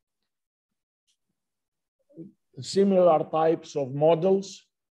similar types of models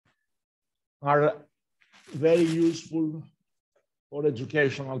are very useful for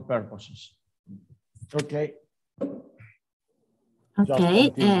educational purposes. Okay.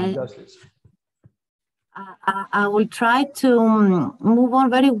 Okay, I will try to move on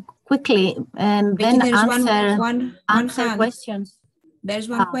very quickly and Vicky, then answer questions. There's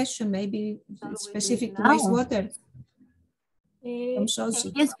one question, maybe specific to wastewater.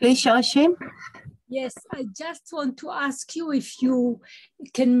 Yes, please, Shoshi. Yes, I just want to ask you if you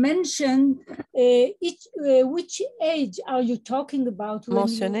can mention which age are you talking about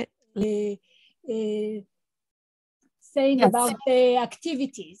when you saying about the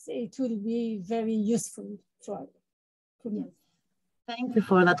activities. It will be very useful for me. Thank you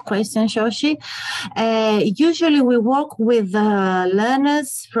for that question, Shoshi. Usually we work with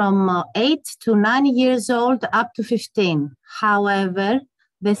learners from 8 to 9 years old up to 15. However,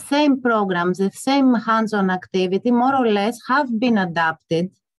 the same programs, the same hands-on activity, more or less, have been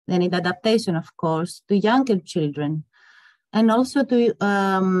adapted, they need adaptation, of course, to younger children, and also to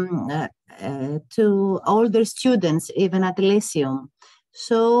older students, even at Lyceum.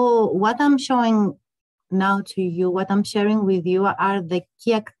 So what I'm showing now to you, what I'm sharing with you are the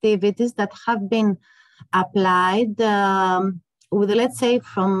key activities that have been applied with, let's say,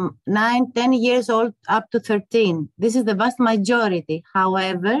 from 9, 10 years old up to 13. This is the vast majority.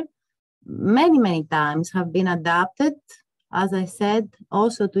 However, many times have been adapted, as I said,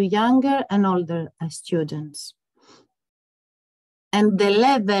 also to younger and older students. And the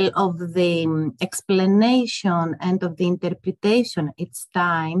level of the explanation and of the interpretation, its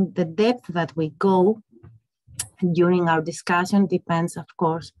time, the depth that we go during our discussion depends, of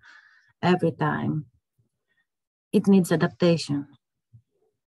course, every time. It needs adaptation.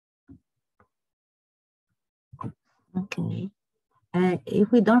 Okay.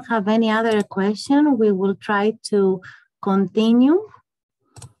 If we don't have any other question, we will try to continue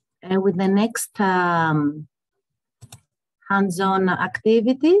with the next hands-on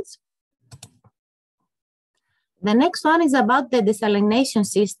activities. The next one is about the desalination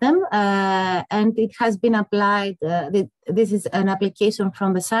system, and it has been applied. This is an application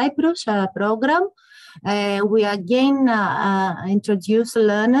from the Cyprus program. We again introduce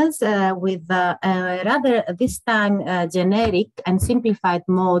learners with a rather, this time, generic and simplified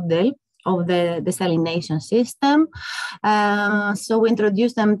model of the desalination system. So we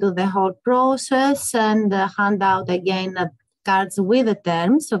introduce them to the whole process and hand out again cards with the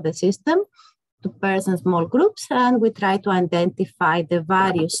terms of the system to pairs and small groups, and we try to identify the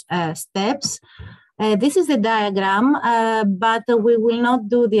various steps. This is the diagram, but we will not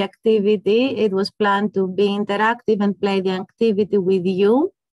do the activity. It was planned to be interactive and play the activity with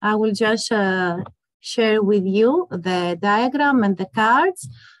you. I will just share with you the diagram and the cards.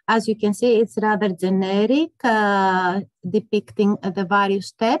 As you can see, it's rather generic, depicting the various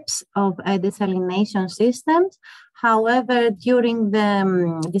steps of a desalination system. However, during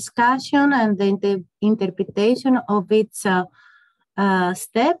the discussion and the interpretation of its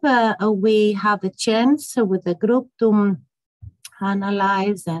step, we have a chance with the group to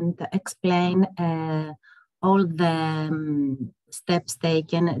analyze and explain all the steps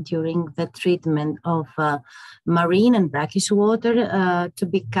taken during the treatment of marine and brackish water to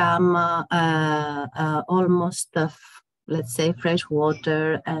become almost, let's say, fresh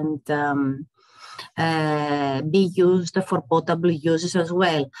water and be used for potable uses as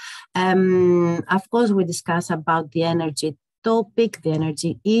well. Of course, we discuss about the energy topic, the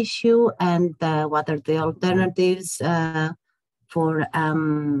energy issue, and what are the alternatives for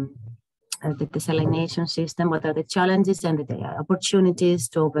the desalination system, what are the challenges and the opportunities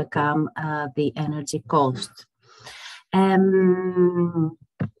to overcome the energy cost. And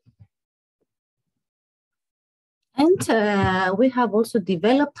we have also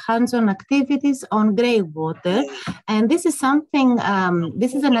developed hands-on activities on grey water. And this is something,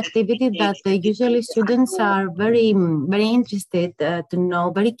 this is an activity that usually students are very interested to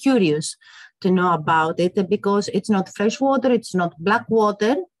know, very curious to know about it, because it's not fresh water, it's not black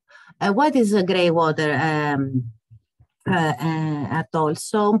water. What is a grey water at all?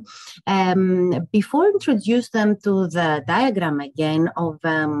 So before introduce them to the diagram again of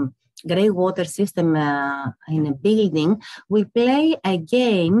grey water system in a building, we play a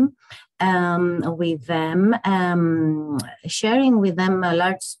game with them, sharing with them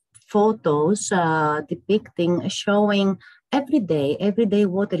large photos depicting, showing everyday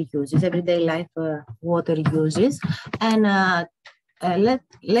water uses, everyday life water uses, and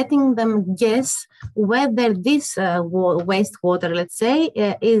letting them guess whether this wastewater, let's say,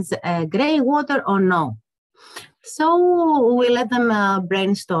 is grey water or no. So we let them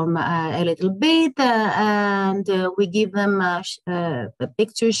brainstorm a little bit, and we give them a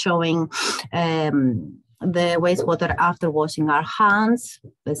picture showing the wastewater after washing our hands,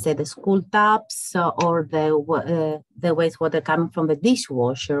 let's say the school taps, or the wastewater coming from the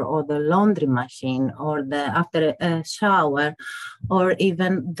dishwasher or the laundry machine, or the after a shower, or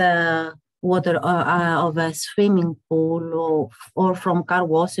even the water of a swimming pool, or from car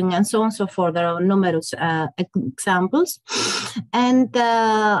washing, and so on and so forth. There are numerous examples, and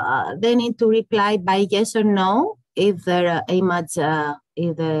they need to reply by yes or no if their image,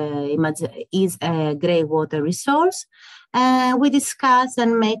 if the image is a grey water resource. We discuss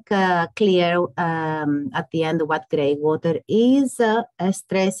and make clear at the end what grey water is,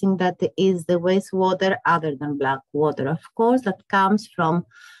 stressing that it is the wastewater other than black water, of course, that comes from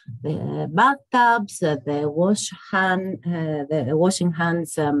the bathtubs, the washing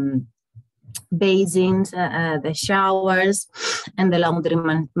hands basins, the showers, and the laundry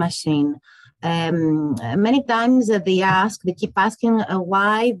machine. Many times they keep asking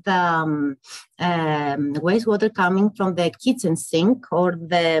why the wastewater coming from the kitchen sink or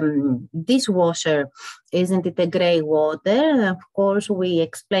the dishwasher, isn't it a grey water? Of course, we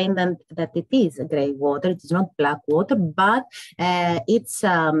explain them that it is a grey water. It is not black water, but it's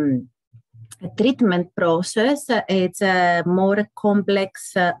treatment process, it's more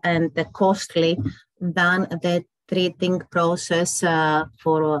complex and costly than the treating process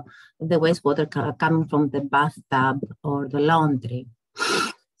for the wastewater coming from the bathtub or the laundry.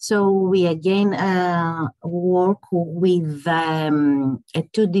 So we again work with a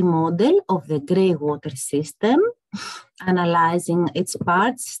 2D model of the greywater system, analyzing its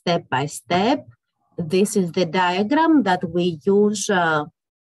parts step by step. This is the diagram that we use,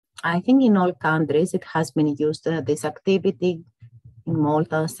 I think in all countries it has been used, this activity in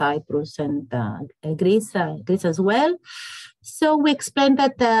Malta, Cyprus, and Greece as well. So we explained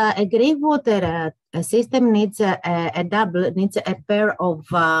that a greywater system needs a pair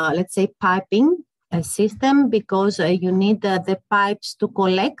of, let's say, piping system, because you need the pipes to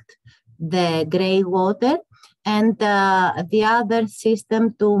collect the greywater, and the other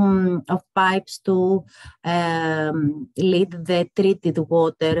system of pipes to lead the treated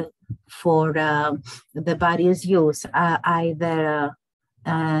water for the various use, either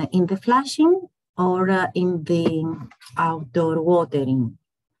in the flushing or in the outdoor watering.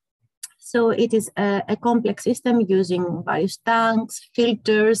 So it is a complex system using various tanks,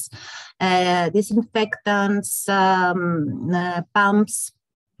 filters, disinfectants, pumps,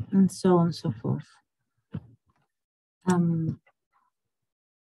 and so on and so forth.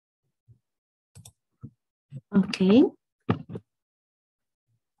 Okay.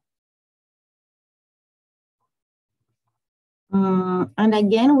 And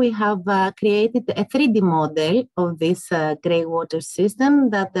again, we have created a 3D model of this greywater system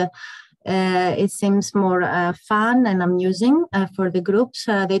that it seems more fun and amusing for the groups.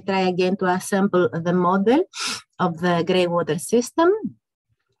 They try again to assemble the model of the greywater system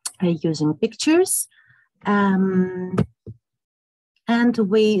using pictures. And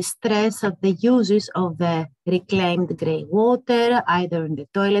we stress the uses of the reclaimed greywater, either in the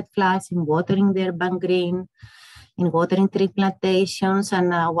toilet flush, in watering the urban green, in watering tree plantations,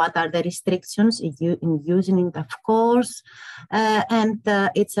 and what are the restrictions in using it, of course, and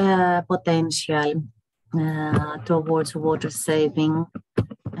its potential towards water saving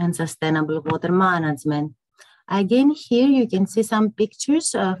and sustainable water management. Again, here you can see some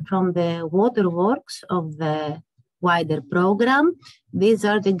pictures from the waterworks of the wider program. These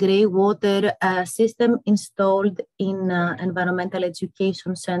are the greywater system installed in Environmental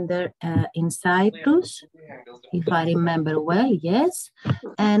Education Center in Cyprus, if I remember well, yes.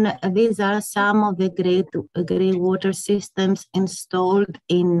 And these are some of the greywater systems installed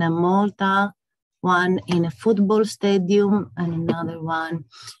in Malta, one in a football stadium and another one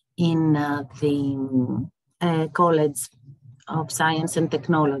in the College of Science and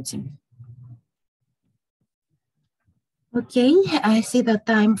Technology. Okay, I see that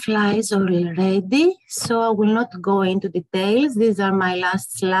time flies already, so I will not go into details. These are my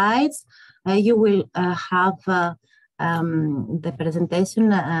last slides. You will have the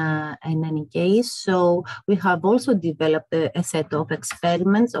presentation in any case. So we have also developed a set of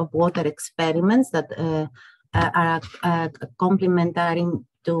experiments, of water experiments that are complementary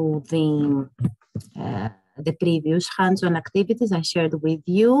to the previous hands-on activities I shared with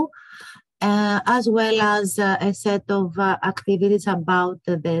you. As well as a set of activities about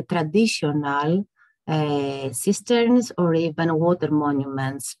the traditional cisterns or even water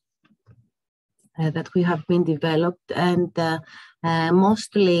monuments that we have been developed and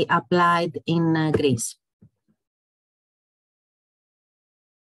mostly applied in Greece.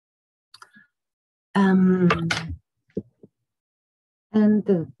 And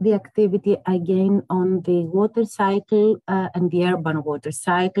the activity again on the water cycle and the urban water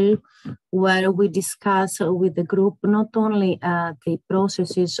cycle, where we discuss with the group not only the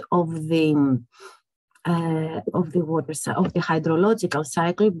processes of the hydrological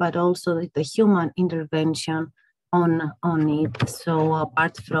cycle, but also the human intervention on it. So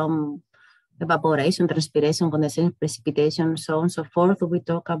apart from evaporation, transpiration, condensation, precipitation, so on and so forth. We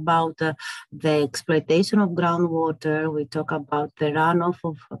talk about the exploitation of groundwater. We talk about the runoff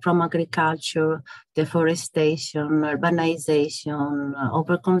from agriculture, deforestation, urbanization,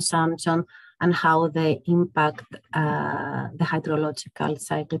 overconsumption, and how they impact the hydrological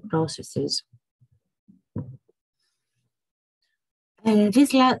cycle processes.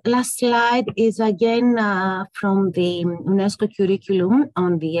 This last slide is again from the UNESCO curriculum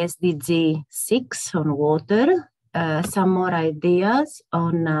on the SDG 6 on water, some more ideas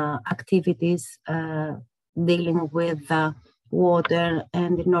on activities dealing with water,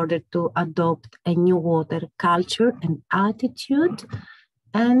 and in order to adopt a new water culture and attitude.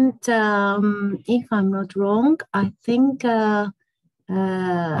 And if I'm not wrong, I think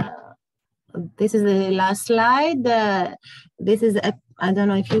this is the last slide. This is I don't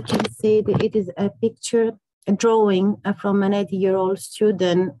know if you can see it. It is a picture, a drawing from an 80-year-old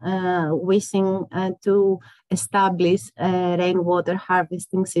student wishing to establish a rainwater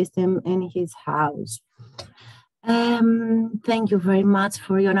harvesting system in his house. Thank you very much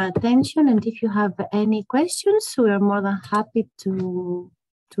for your attention. And if you have any questions, we are more than happy to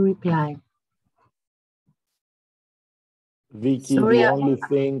reply. Vicky, the only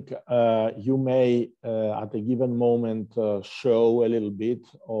thing you may at a given moment show a little bit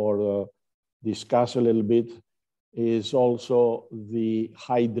or discuss a little bit is also the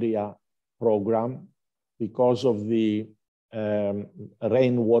Hydria program, because of the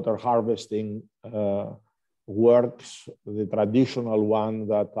rainwater harvesting works, the traditional one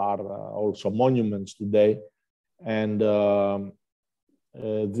that are also monuments today. And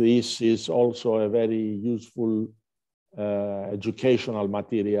this is also a very useful educational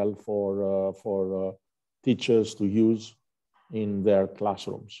material for teachers to use in their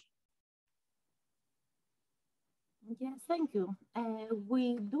classrooms. Yes, thank you.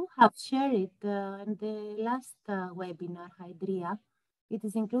 We do have shared it in the last webinar, Hydria. It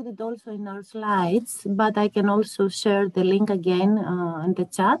is included also in our slides, but I can also share the link again in the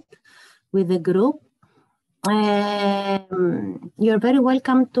chat with the group. You're very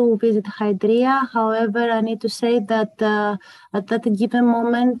welcome to visit Hydria. However, I need to say that at that given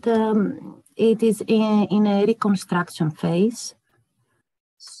moment, it is in a reconstruction phase.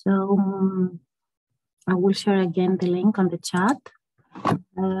 So I will share again the link on the chat.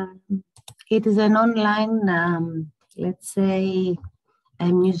 It is an online, let's say, a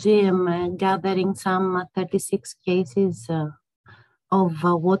museum gathering some 36 cases of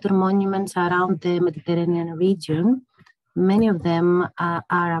water monuments around the Mediterranean region. Many of them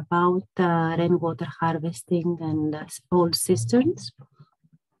are about rainwater harvesting and old cisterns.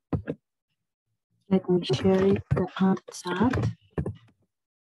 Let me share it on the chat.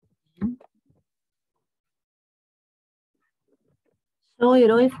 So,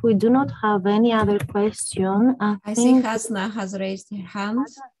 if we do not have any other question, I see Hasna has raised her hand.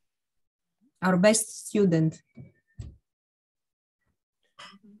 Our best student.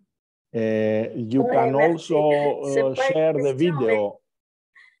 You can also share the video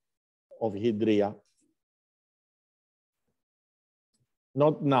of Hydria.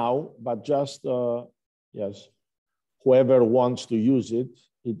 Not now, but just, yes, whoever wants to use it,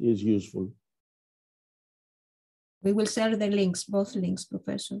 it is useful. We will share the links, both links,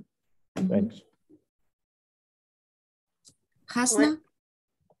 Professor. Thanks. Hasna?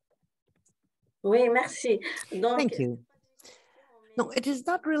 Oui, merci. Donc, thank you. No, it is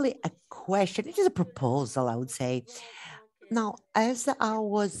not really a question. It is a proposal, I would say. Now, as I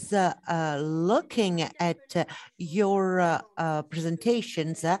was looking at your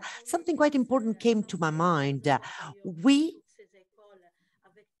presentations, something quite important came to my mind. We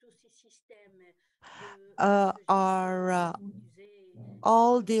are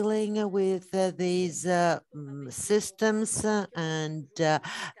all dealing with these systems, and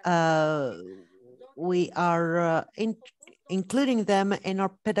we are including them in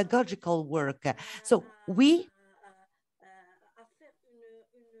our pedagogical work. So we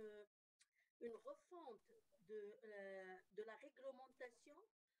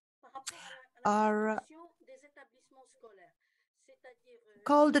are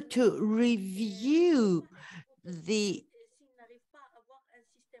called to review the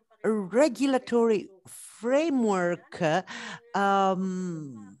regulatory framework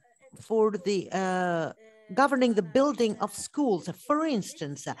for the governing the building of schools. For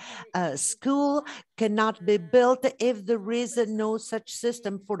instance, a school cannot be built if there is no such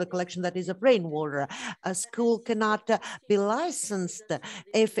system for the collection that is of rainwater. A school cannot be licensed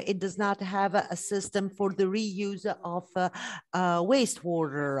if it does not have a system for the reuse of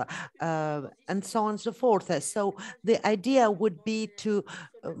wastewater, and so on and so forth. So the idea would be to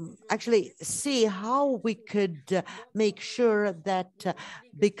actually see how we could make sure that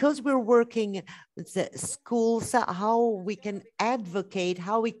because we're working with the schools, how we can advocate,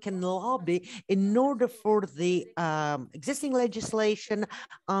 how we can lobby in order for the existing legislation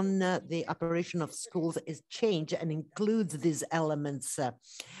on the operation of schools is changed and includes these elements,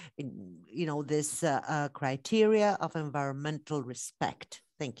 this criteria of environmental respect.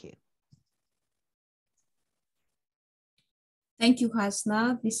 Thank you. Thank you,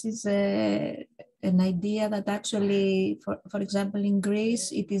 Hasna. This is an idea that actually, for example, in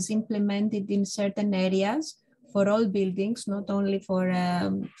Greece, it is implemented in certain areas for all buildings, not only for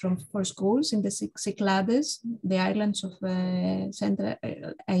schools in the Cyclades, the islands of Central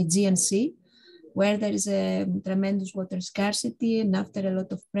Aegean Sea, where there is a tremendous water scarcity, and after a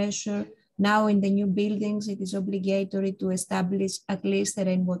lot of pressure, Now in the new buildings, it is obligatory to establish at least a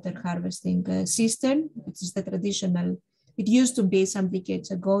rainwater harvesting cistern, which is the traditional. It used to be some decades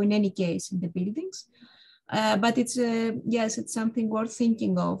ago, in any case, in the buildings. But it's, yes, it's something worth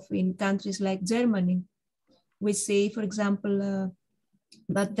thinking of in countries like Germany. We see, for example,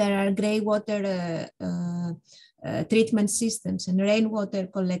 that there are greywater treatment systems and rainwater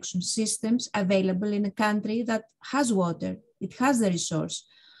collection systems available in a country that has water. It has the resource.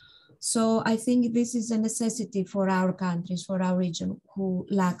 So I think this is a necessity for our countries, for our region who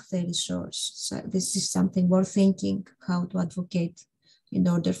lack the resource. So this is something worth thinking how to advocate in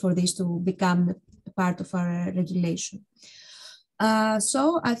order for this to become a part of our regulation.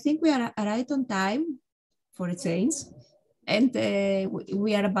 So I think we are right on time for a change. And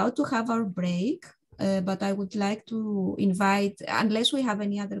we are about to have our break, but I would like to invite, unless we have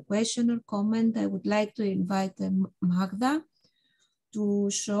any other question or comment, I would like to invite Magda to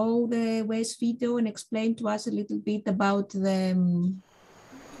show the WES video and explain to us a little bit about the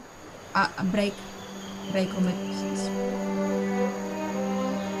break mechanisms.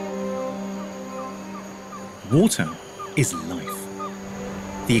 Water is life.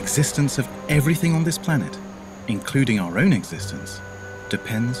 The existence of everything on this planet, including our own existence,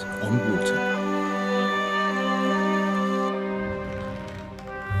 depends on water.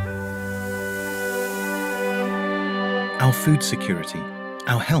 Our food security,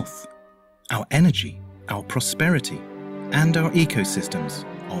 our health, our energy, our prosperity, and our ecosystems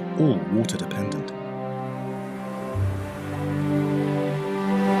are all water dependent.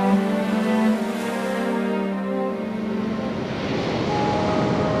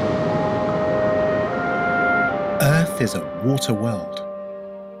 Earth is a water world.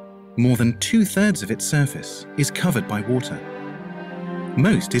 More than 2/3 of its surface is covered by water.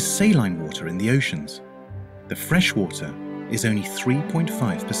 Most is saline water in the oceans. The fresh water is only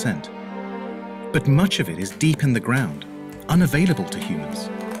 3.5%. But much of it is deep in the ground, unavailable to humans,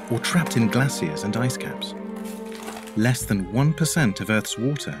 or trapped in glaciers and ice caps. Less than 1% of Earth's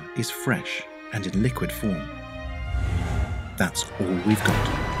water is fresh and in liquid form. That's all we've got.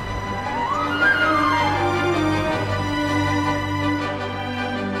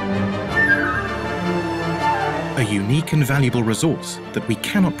 A unique and valuable resource that we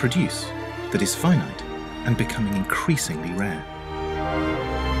cannot produce, that is finite and becoming increasingly rare.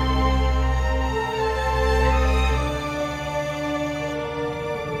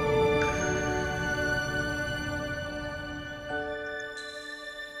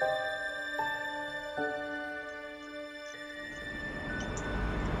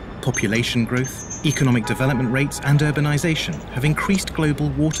 Population growth, economic development rates, and urbanization have increased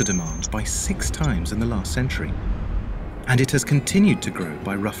global water demand by 6 times in the last century. And it has continued to grow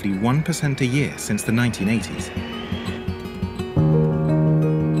by roughly 1% a year since the 1980s.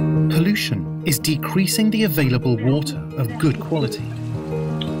 Pollution is decreasing the available water of good quality.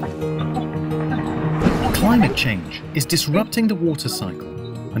 Climate change is disrupting the water cycle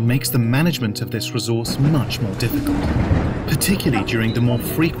and makes the management of this resource much more difficult, particularly during the more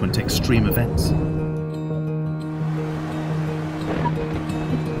frequent extreme events.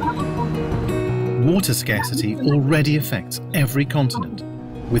 Water scarcity already affects every continent,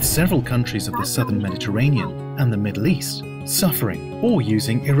 with several countries of the southern Mediterranean and the Middle East suffering or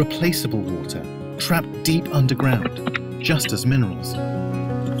using irreplaceable water trapped deep underground, just as minerals.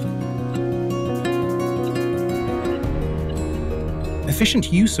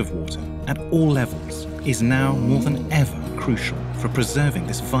 Efficient use of water at all levels is now more than ever crucial for preserving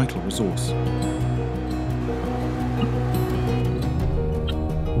this vital resource.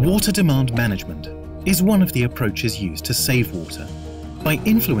 Water demand management is one of the approaches used to save water by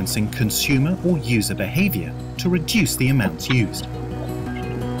influencing consumer or user behavior to reduce the amounts used.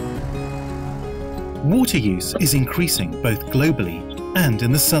 Water use is increasing both globally and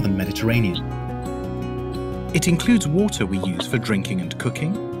in the southern Mediterranean. It includes water we use for drinking and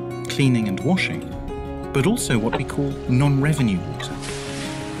cooking, cleaning and washing, but also what we call non-revenue water.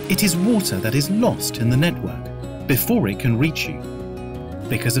 It is water that is lost in the network before it can reach you,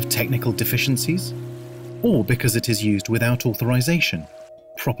 because of technical deficiencies, or because it is used without authorization,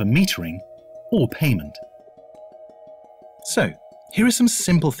 proper metering, or payment. So, here are some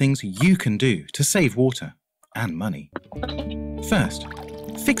simple things you can do to save water and money. First,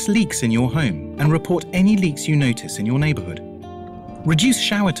 fix leaks in your home and report any leaks you notice in your neighborhood. Reduce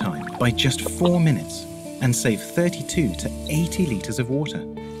shower time by just 4 minutes and save 32 to 80 liters of water.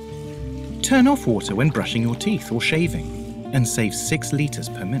 Turn off water when brushing your teeth or shaving and save 6 liters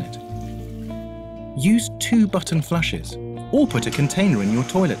per minute. Use 2-button flushes or put a container in your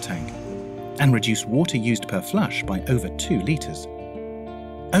toilet tank and reduce water used per flush by over 2 liters.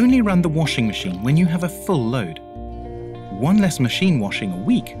 Only run the washing machine when you have a full load. One less machine washing a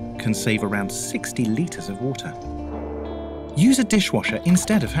week can save around 60 litres of water. Use a dishwasher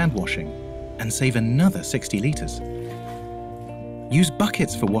instead of hand washing and save another 60 litres. Use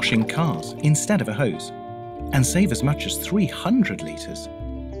buckets for washing cars instead of a hose and save as much as 300 litres.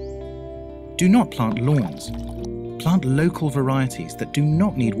 Do not plant lawns. Plant local varieties that do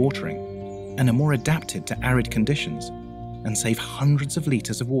not need watering and are more adapted to arid conditions and save hundreds of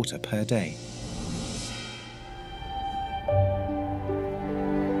litres of water per day.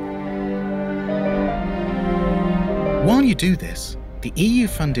 While you do this, the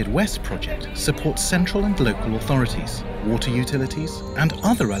EU-funded WES project supports central and local authorities, water utilities, and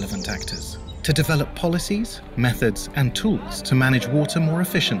other relevant actors to develop policies, methods, and tools to manage water more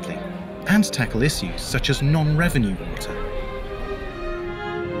efficiently and tackle issues such as non-revenue water.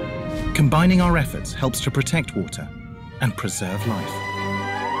 Combining our efforts helps to protect water and preserve life.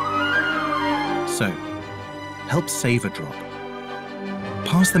 So, help save a drop.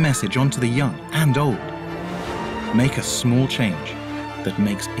 Pass the message on to the young and old. Make a small change that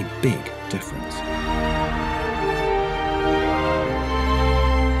makes a big difference.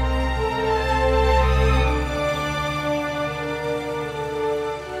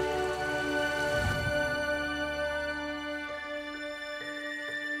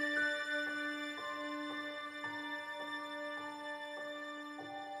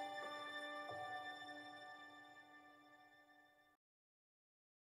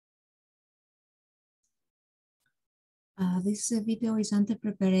 This video is under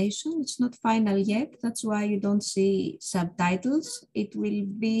preparation. It's not final yet. That's why you don't see subtitles. It will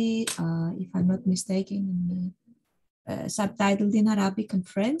be, if I'm not mistaken, subtitled in Arabic and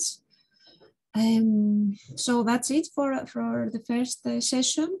French. So that's it for the first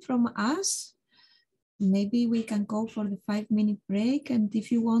session from us. Maybe we can go for the 5-minute break. And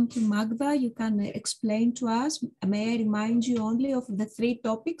if you want to, Magda, you can explain to us. May I remind you only of the 3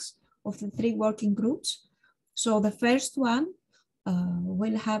 topics of the 3 working groups. So the first one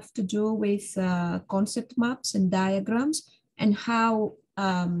will have to do with concept maps and diagrams and how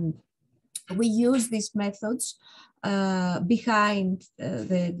we use these methods behind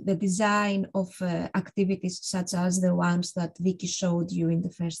the design of activities such as the ones that Vicky showed you in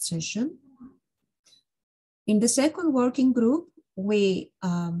the first session. In the second working group, we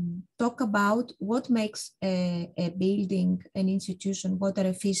talk about what makes a building, an institution, water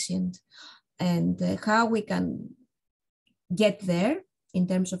efficient, and how we can get there in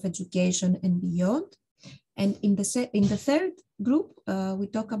terms of education and beyond. And in the third group, we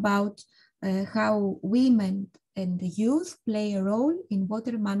talk about how women and the youth play a role in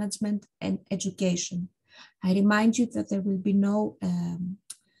water management and education. I remind you that there will be no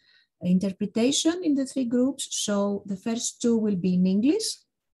interpretation in the 3 groups. So the first 2 will be in English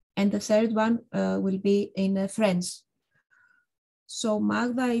and the third one will be in French. So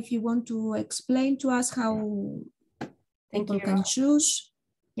Magda, if you want to explain to us how people can choose.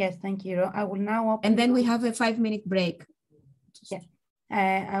 Yes, thank you. I will now open. And then we have a 5-minute break. Yes,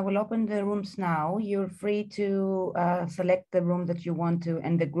 I will open the rooms now. You're free to select the room that you want to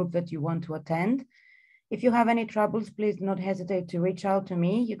and the group that you want to attend. If you have any troubles, please do not hesitate to reach out to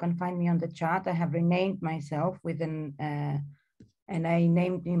me. You can find me on the chat. I have renamed myself and I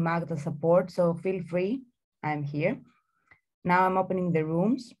named me Magda Support. So feel free, I'm here. Now I'm opening the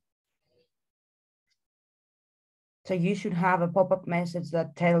rooms. So you should have a pop-up message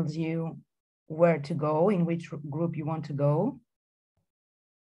that tells you where to go, in which group you want to go.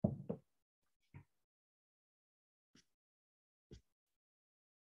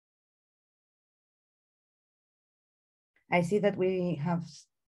 I see that we have,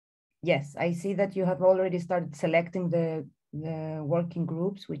 yes, I see that you have already started selecting the working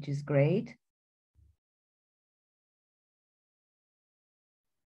groups, which is great.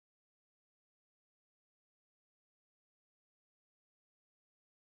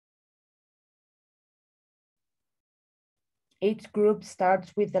 Each group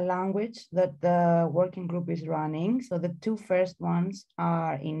starts with the language that the working group is running. So the 2 first ones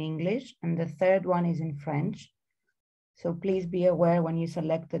are in English and the third one is in French. So please be aware when you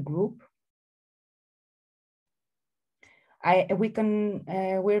select the group.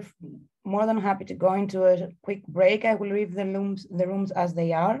 We're more than happy to go into a quick break. I will leave the rooms as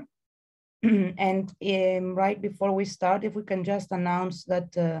they are. And right before we start, if we can just announce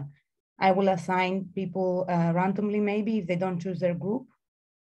that I will assign people randomly, maybe if they don't choose their group.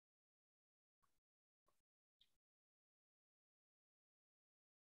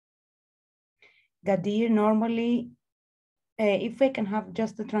 Gadir, normally, if I can have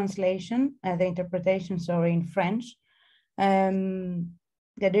just the translation, the interpretation, sorry, in French,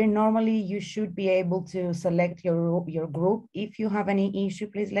 Gadir, normally you should be able to select your group. If you have any issue,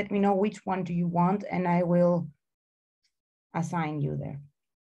 please let me know which one do you want and I will assign you there.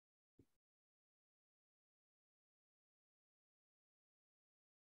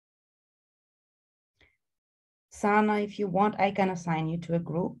 Sana, if you want, I can assign you to a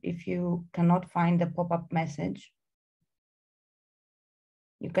group. If you cannot find the pop-up message,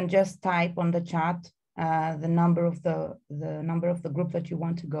 you can just type on the chat the number of the group that you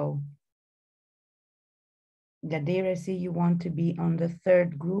want to go. Gadir, I see you want to be on the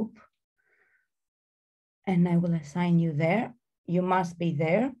third group, and I will assign you there. You must be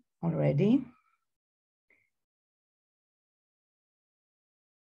there already.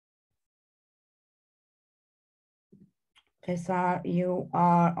 Cesar, you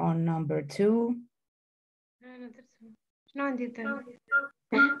are on number 2.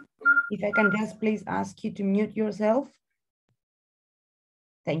 If I can just please ask you to mute yourself.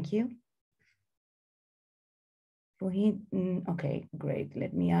 Thank you. Okay, great.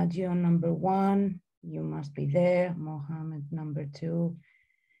 Let me add you on number 1. You must be there. Mohammed, number 2.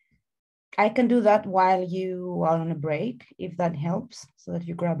 I can do that while you are on a break, if that helps, so that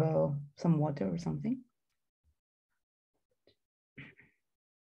you grab some water or something.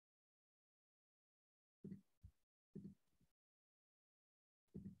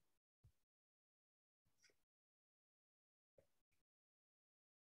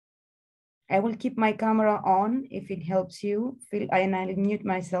 I will keep my camera on if it helps you. And I'll mute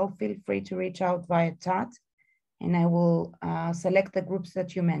myself. Feel free to reach out via chat, and I will select the groups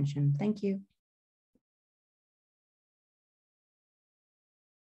that you mentioned. Thank you.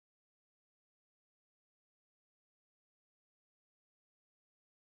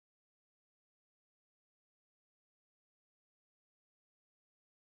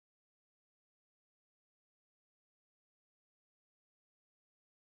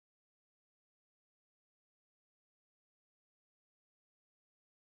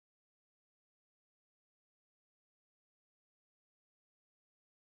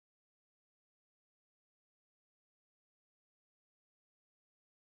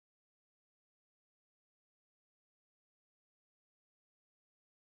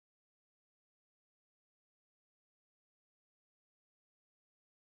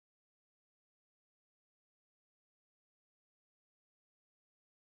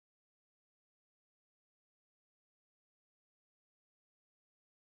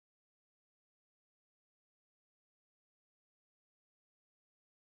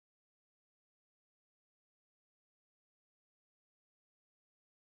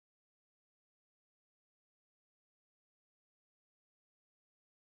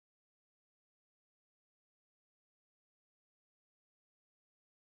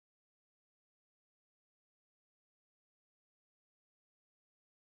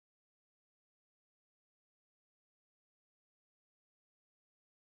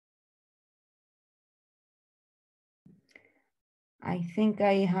 I think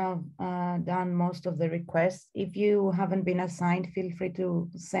I have done most of the requests. If you haven't been assigned, feel free to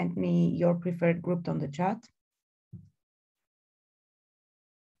send me your preferred group on the chat.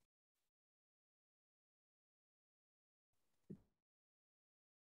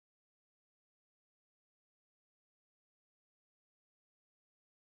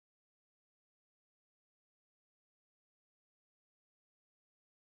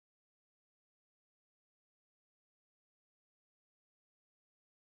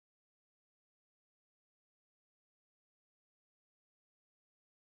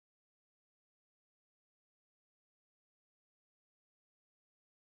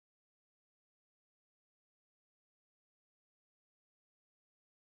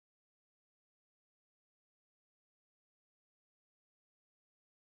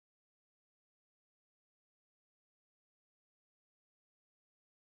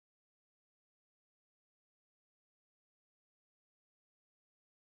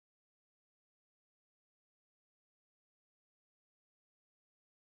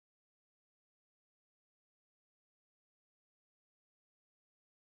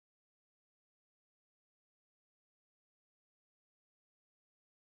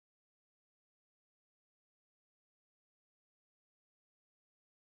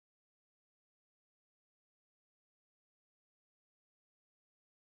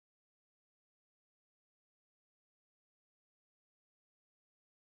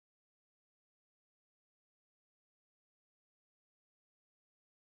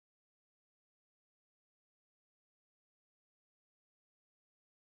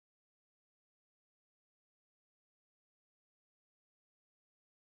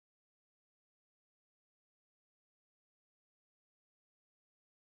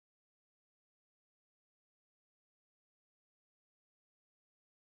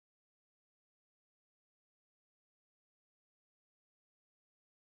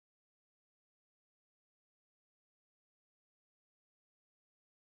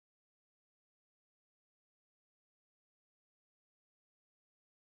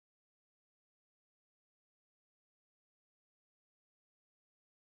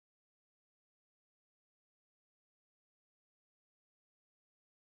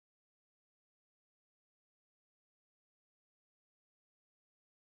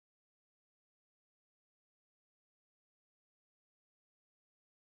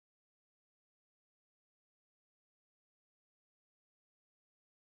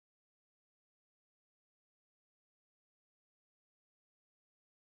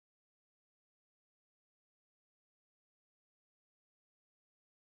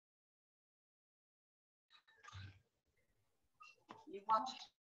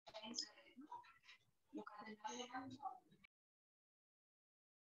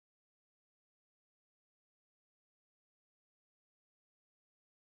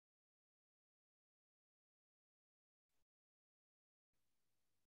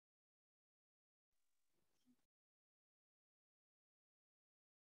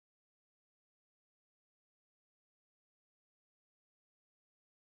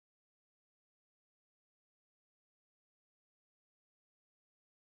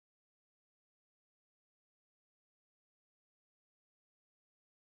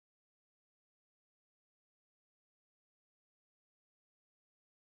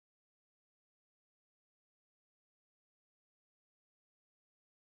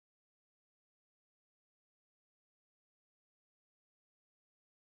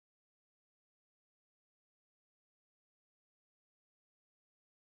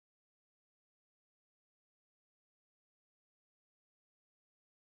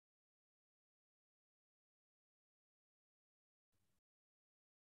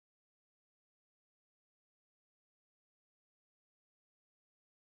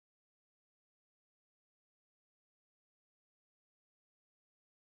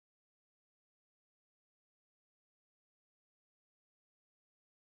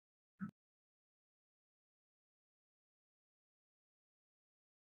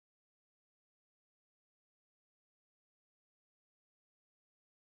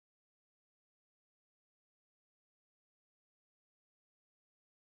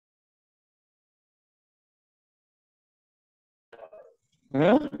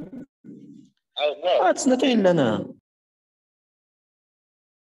 تسنتين لنا.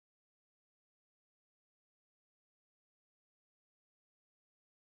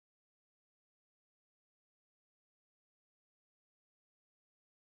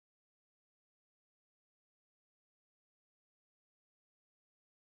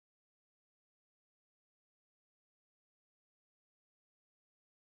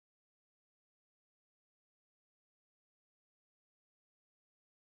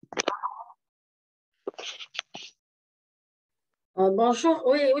 Bonjour,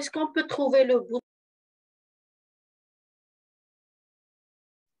 oui, où est-ce qu'on peut trouver le bouton?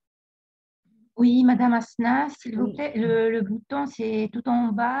 Oui, Madame Asna, s'il vous plaît, le bouton, c'est tout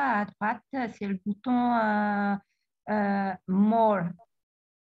en bas à droite, c'est le bouton More.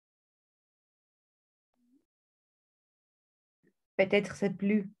 Peut-être c'est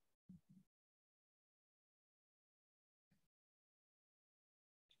plus.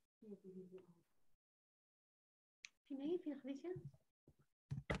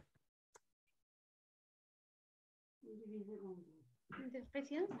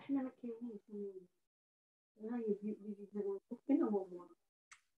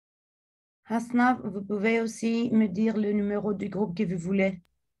 Hasna, vous pouvez aussi me dire le numéro du groupe que vous voulez?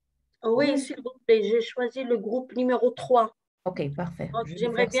 Oui, s'il vous plaît, j'ai choisi le groupe numéro 3. Ok, parfait. Donc,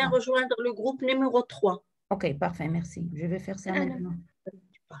 j'aimerais bien rejoindre le groupe numéro 3. Ok, parfait, merci. Je vais faire ça maintenant.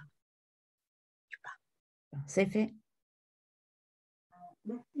 C'est fait.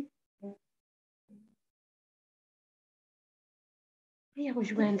 Merci. Et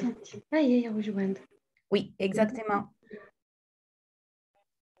rejoindre. Et rejoindre. Oui, exactement.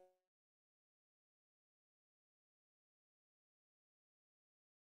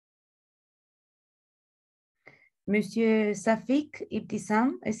 Monsieur Safik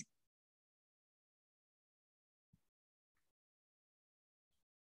Ibtissam, est-ce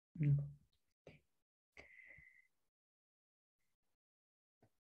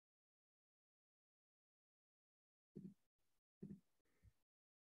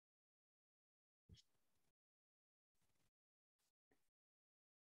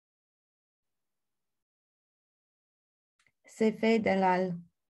c'est fait, Dalal?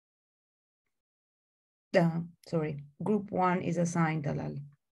 Sorry, group 1 is assigned, Dalal.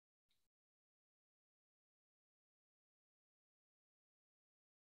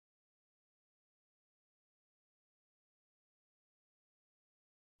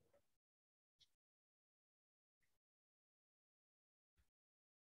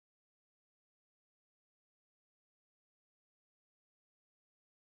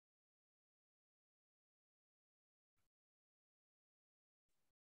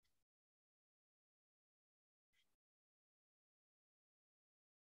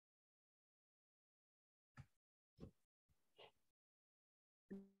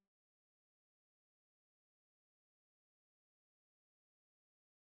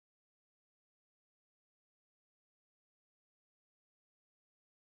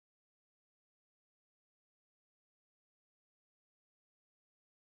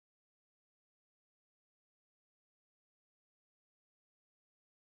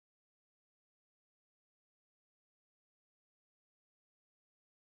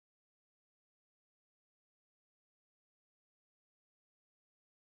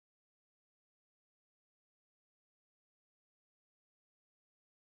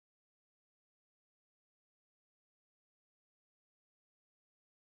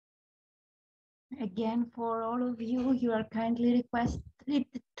 Again, for all of you, you are kindly requested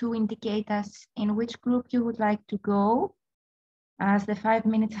to indicate us in which group you would like to go as the 5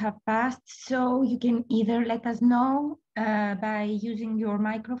 minutes have passed. So you can either let us know by using your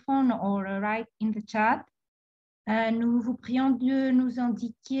microphone or write in the chat. Nous vous prions de nous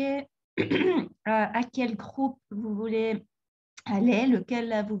indiquer à quel groupe vous voulez aller,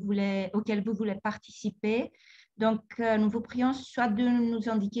 auquel vous voulez participer. Donc, nous vous prions soit de nous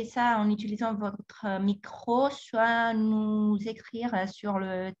indiquer ça en utilisant votre micro, soit nous écrire sur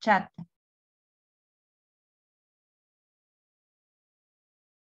le chat.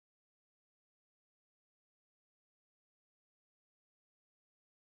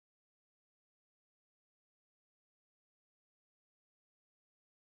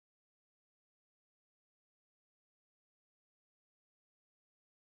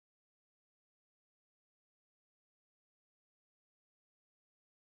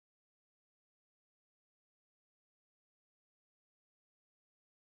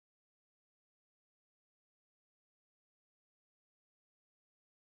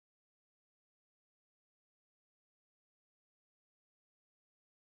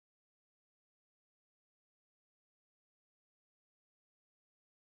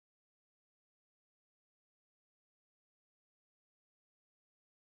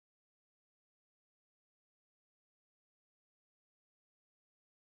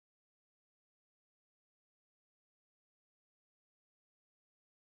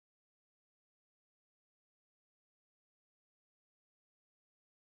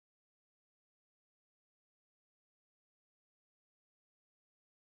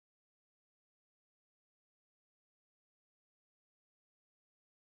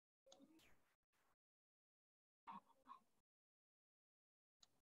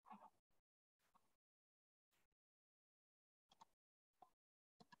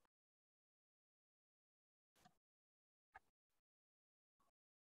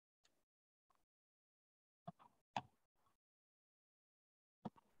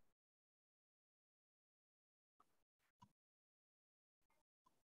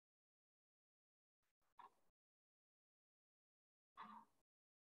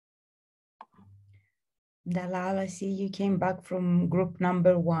 Dalal, I see you came back from group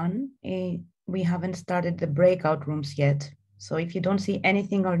number 1. We haven't started the breakout rooms yet. So if you don't see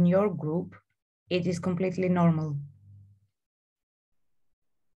anything on your group, it is completely normal.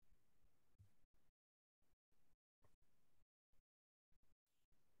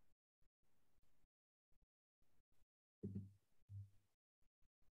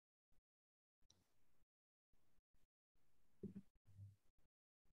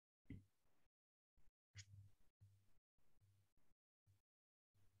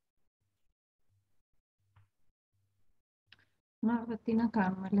 Μάρθα, τι να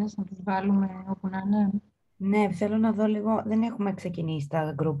κάνουμε, λες, να τους βάλουμε όπου να είναι. Ναι, θέλω να δω λίγο. Δεν έχουμε ξεκινήσει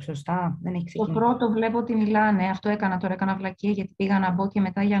τα group, σωστά. Δεν έχει ξεκινήσει. Το πρώτο βλέπω ότι μιλάνε. Αυτό έκανα τώρα, έκανα βλακία γιατί πήγα να μπω και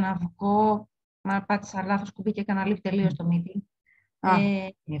μετά για να βγω. Μα πάτησα λάθος κουμπί και έκανα leave τελείως το meeting.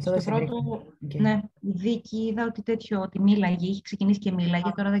 Στο πρώτο, ναι, Βίκη, είδα ότι ότι μίλαγε, είχε ξεκινήσει και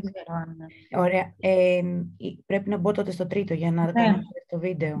μίλαγε, τώρα δεν ξέρω αν... Ωραία. Πρέπει να μπω τότε στο τρίτο για να κάνω το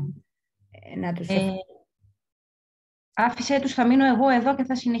βίντεο. Να τους... Άφησέ τους, θα μείνω εγώ εδώ και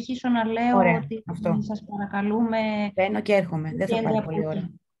θα συνεχίσω να λέω ότι σας παρακαλούμε... Μπαίνω και έρχομαι, δεν θα πάρει πολύ ώρα.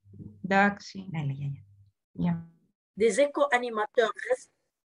 Εντάξει. Des éco-animateurs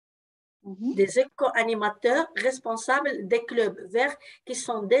responsables des clubs verts qui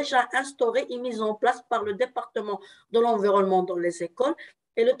sont déjà instaurés et mis en place par le département de l'environnement dans les écoles.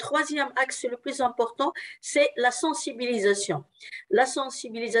 Et le troisième axe le plus important, c'est la sensibilisation. La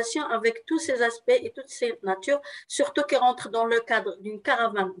sensibilisation avec tous ces aspects et toutes ces natures, surtout qui rentrent dans le cadre d'une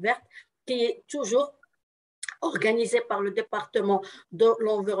caravane verte qui est toujours organisée par le département de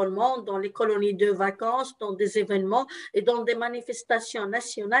l'environnement, dans les colonies de vacances, dans des événements et dans des manifestations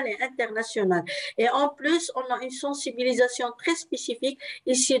nationales et internationales. Et en plus, on a une sensibilisation très spécifique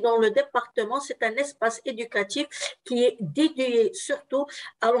ici dans le département. C'est un espace éducatif qui est dédié surtout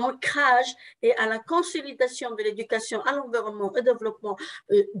à l'ancrage et à la consolidation de l'éducation à l'environnement et développement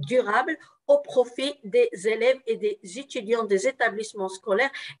durable au profit des élèves et des étudiants des établissements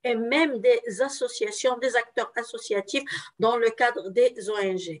scolaires et même des associations, des acteurs associatifs dans le cadre des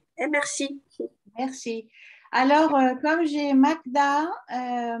ONG. Et merci. Merci. Alors, comme j'ai Magda,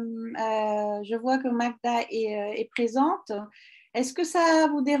 je vois que Magda est présente. Est-ce que ça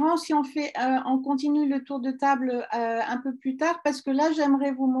vous dérange si on continue le tour de table un peu plus tard? Parce que là,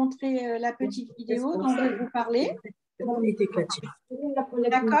 j'aimerais vous montrer la petite vidéo dont je vais vous parler.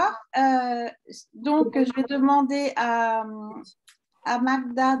 D'accord. Donc, je vais demander à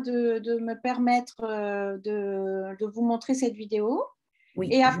Magda de me permettre de vous montrer cette vidéo. Oui.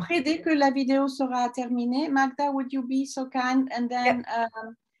 Et après, dès que la vidéo sera terminée, Magda, would you be so kind? And then,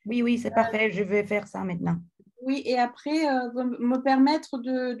 oui, oui, c'est parfait. Je vais faire ça maintenant. Oui, et après, me permettre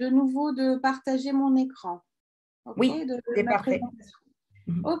de nouveau de partager mon écran. Okay, oui, c'est parfait.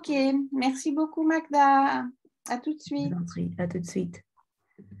 Ok, merci beaucoup, Magda. À tout de suite. À tout de suite.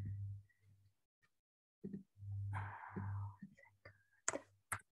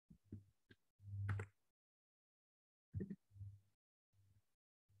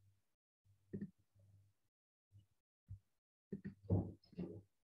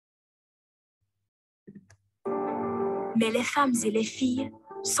 Mais les femmes et les filles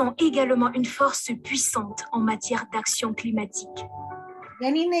sont également une force puissante en matière d'action climatique.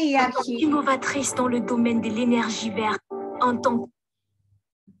 Innovatrices dans le domaine de l'énergie verte, en tant que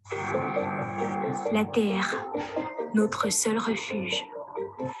la Terre, notre seul refuge.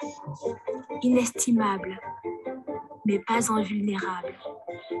 Inestimable, mais pas invulnérable.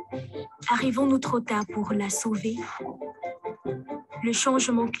 Arrivons-nous trop tard pour la sauver? Le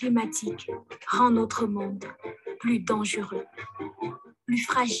changement climatique rend notre monde plus dangereux, plus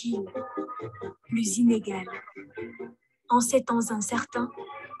fragile, plus inégal. En ces temps incertains,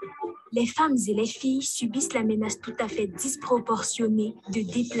 les femmes et les filles subissent la menace tout à fait disproportionnée de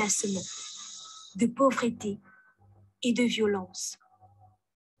déplacement, de pauvreté et de violence.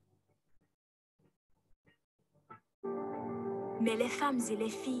 Mais les femmes et les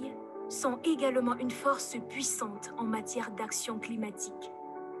filles sont également une force puissante en matière d'action climatique.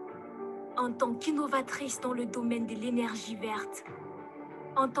 En tant qu'innovatrices dans le domaine de l'énergie verte,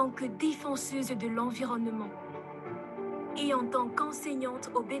 en tant que défenseuses de l'environnement et en tant qu'enseignantes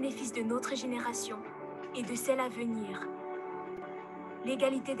au bénéfice de notre génération et de celle à venir.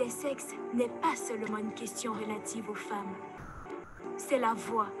 L'égalité des sexes n'est pas seulement une question relative aux femmes. C'est la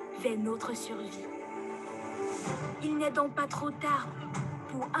voie vers notre survie. Il n'est donc pas trop tard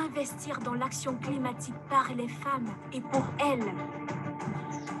pour investir dans l'action climatique par les femmes et pour elles.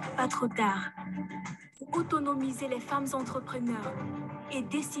 Pas trop tard pour autonomiser les femmes entrepreneurs et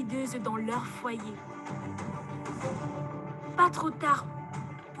décideuses dans leur foyer. Pas trop tard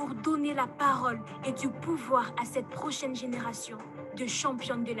pour donner la parole et du pouvoir à cette prochaine génération de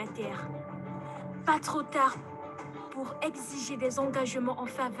championnes de la Terre. Pas trop tard pour exiger des engagements en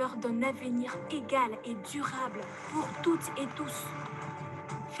faveur d'un avenir égal et durable pour toutes et tous.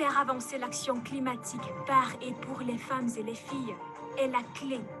 Faire avancer l'action climatique par et pour les femmes et les filles est la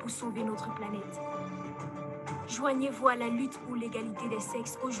clé pour sauver notre planète. Joignez-vous à la lutte pour l'égalité des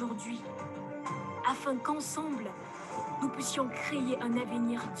sexes aujourd'hui, afin qu'ensemble, nous puissions créer un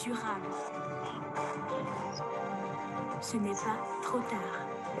avenir durable. Ce n'est pas trop tard.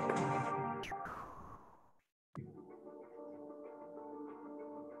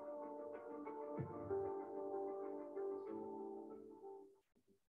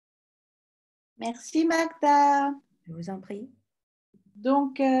 Merci Magda. Je vous en prie.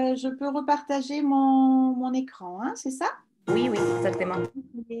 Donc, je peux repartager mon écran, hein, c'est ça? Oui, oui, exactement.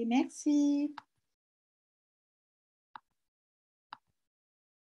 Okay, merci.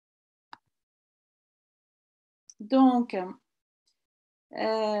 Donc,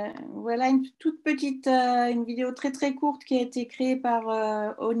 voilà une toute petite une vidéo très très courte qui a été créée par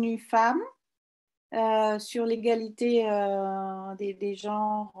ONU Femmes sur l'égalité des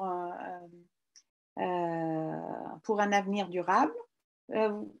genres pour un avenir durable.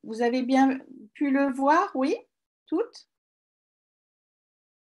 Vous avez bien pu le voir, oui, toutes?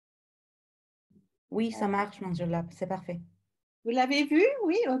 Oui, ça marche, Manjula, c'est parfait. Vous l'avez vu?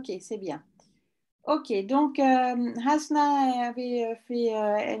 Oui, ok, c'est bien. Ok, donc Hasna avait fait,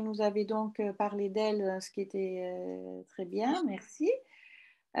 elle nous avait donc parlé d'elle, ce qui était très bien, merci.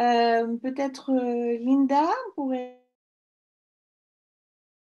 Peut-être Linda pourrait...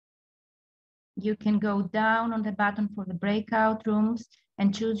 You can go down on the button for the breakout rooms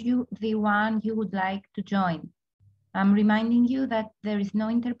and choose the one you would like to join. I'm reminding you that there is no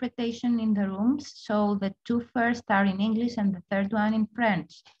interpretation in the rooms, so the two first are in English and the third one in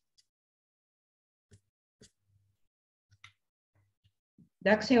French.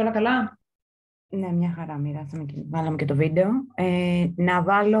 Εντάξει, όλα καλά. Ναι, μια χαρά. Βάλαμε και το βίντεο. Να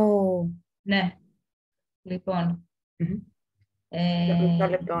βάλω... Ναι. Λοιπόν. Για μισό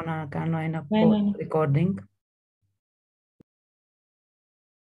λεπτό να κάνω ένα recording.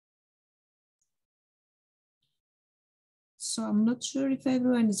 So I'm not sure if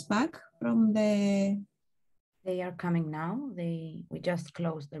everyone is back from the... They are coming now. We just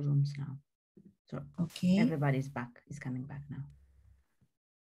closed the rooms now. So okay. Everybody's back, is coming back now.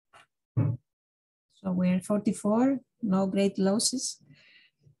 So we're 44, no great losses.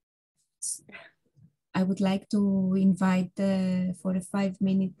 I would like to invite for a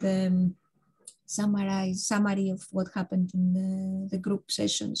 5-minute summary of what happened in the group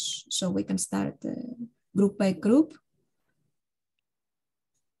sessions, so we can start group by group.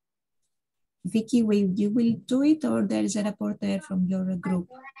 Vicky, you will do it, or there is a rapporteur from your group,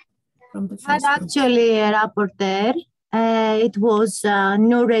 from the first group? Actually, a rapporteur. It was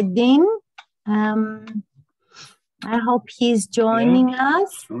Nureddin. I hope he's joining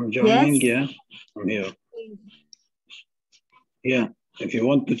us. I'm joining, yes. Yeah, I'm here. Yeah, if you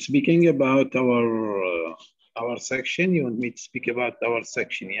want to speaking about our section, you want me to speak about our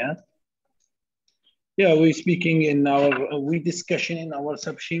section, yeah? Yeah, we're speaking in we discussion in our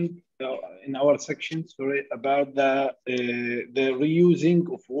section, sorry, about the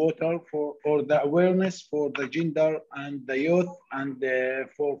reusing of water or the awareness for the gender and the youth and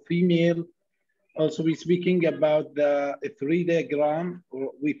for female. Also, we're speaking about the 3 diagram,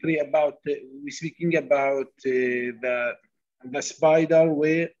 or we're speaking about the spider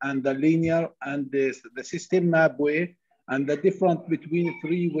way and the linear and the system map way, and the difference between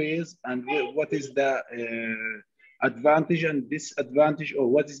 3 ways, and what is the advantage and disadvantage, or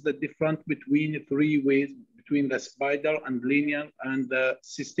what is the difference between 3 ways, between the spider and linear and the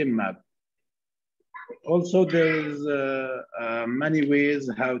system map. Also, there's many ways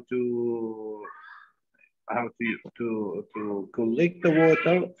how to collect the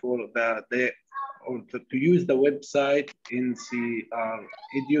water for or to use the website ncredu.net,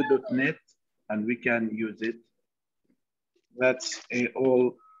 and we can use it. That's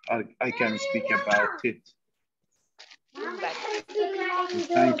all I can speak about it.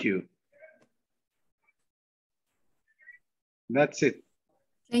 Thank you. That's it.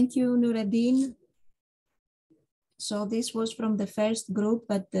 Thank you, Nureddin. So this was from the first group,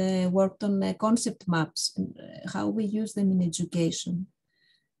 but worked on concept maps and how we use them in education.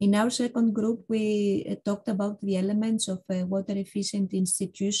 In our second group, we talked about the elements of a water efficient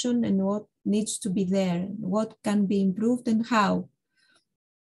institution and what needs to be there, what can be improved and how.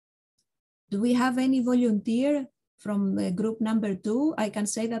 Do we have any volunteer from group number 2? I can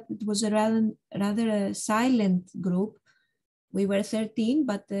say that it was a rather a silent group. We were 13,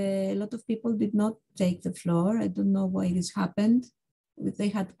 but a lot of people did not take the floor. I don't know why this happened. They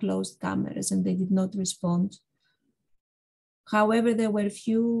had closed cameras and they did not respond. However, there were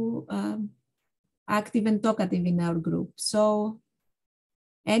few active and talkative in our group. So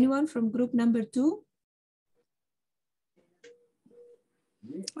anyone from group number 2?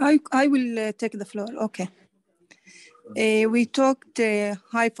 I will take the floor, okay. We talked,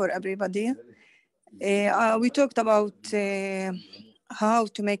 hi for everybody. We talked about how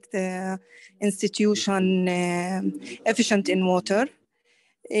to make the institution efficient in water.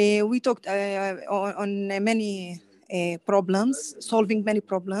 We talked on many problems, solving many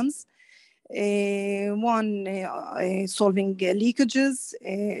problems. One, solving leakages,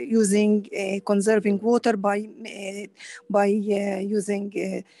 using conserving water by using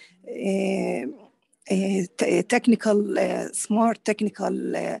smart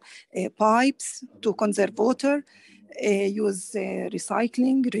technical pipes to conserve water, use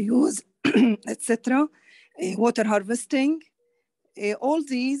recycling, reuse, etc. Water harvesting. All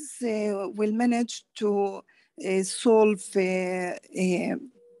these will manage to solve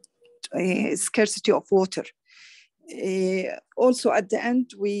scarcity of water. Also, at the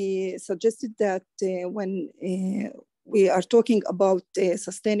end, we suggested that when we are talking about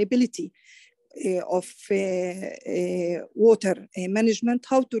sustainability of water management,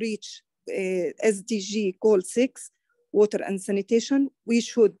 how to reach SDG goal 6, water and sanitation, we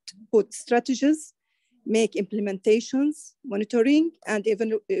should put strategies, make implementations, monitoring, and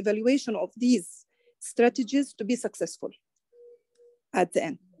evaluation of these strategies to be successful at the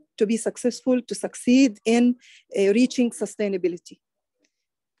end, to be successful, to succeed in reaching sustainability.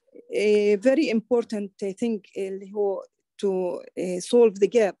 A very important thing to solve the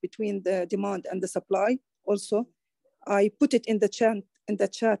gap between the demand and the supply. Also, I put it in the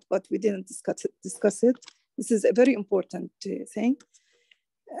chat, but we didn't discuss it. This is a very important thing.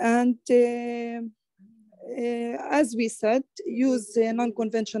 And as we said, use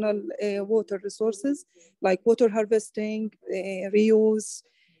non-conventional water resources like water harvesting, reuse,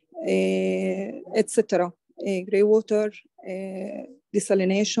 etc. Grey water,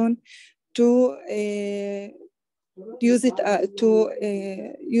 desalination, to use it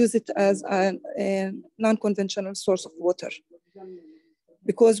as a non-conventional source of water,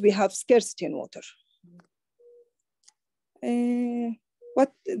 because we have scarcity in water.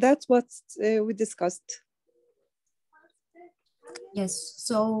 That's what we discussed. Yes,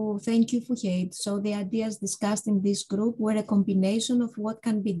 so thank you, Fuhade. So the ideas discussed in this group were a combination of what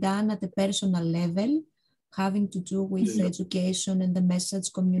can be done at the personal level, having to do with education and the message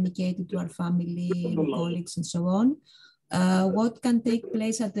communicated to our family and colleagues and so on. What can take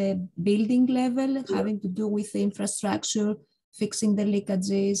place at the building level, having to do with the infrastructure, fixing the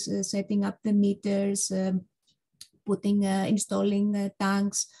leakages, setting up the meters, installing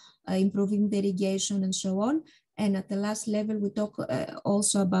tanks, improving the irrigation and so on. And at the last level, we talk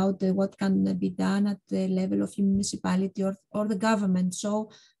also about what can be done at the level of municipality or the government.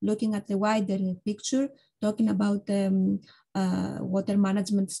 So looking at the wider picture, talking about water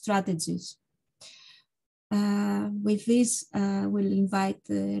management strategies. With this, we'll invite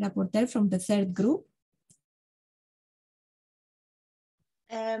the rapporteur from the third group.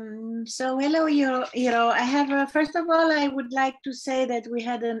 So hello, Hiro. I have, first of all, I would like to say that we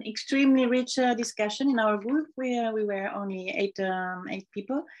had an extremely rich discussion in our group. We were only eight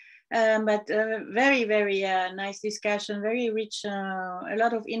people, but very, very nice discussion, very rich, a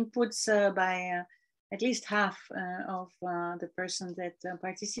lot of inputs by at least half of the persons that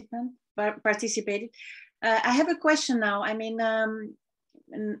participated. I have a question now. I mean,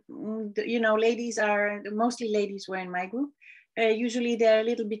 ladies mostly ladies were in my group. Usually they're a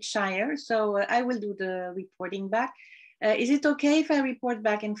little bit shyer, so I will do the reporting back. Is it okay if I report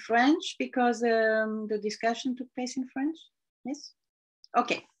back in French because the discussion took place in French? Yes?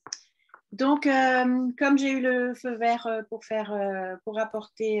 Okay. Donc, comme j'ai eu le feu vert pour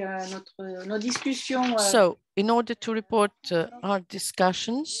apporter nos discussions. So, in order to report our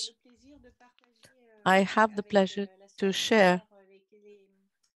discussions, I have the pleasure to share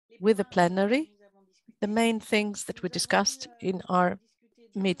with the plenary the main things that we discussed in our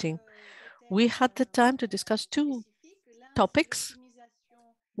meeting. We had the time to discuss two topics.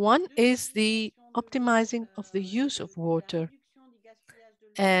 One is the optimizing of the use of water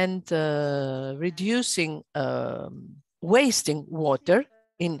and reducing wasting water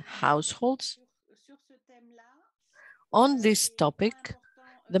in households. On this topic,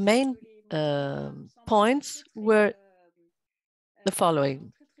 the main points were the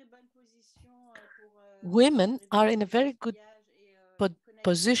following. Women are in a very good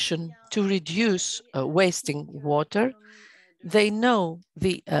position to reduce wasting water. They know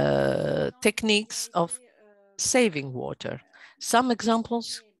the techniques of saving water. Some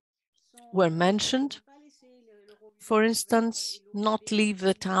examples were mentioned. For instance, not leave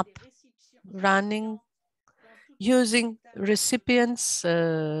the tap running, using recipients,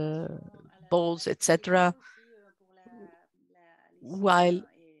 bowls, etc., while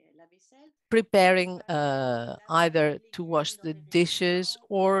preparing either to wash the dishes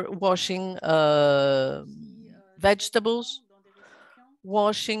or washing vegetables,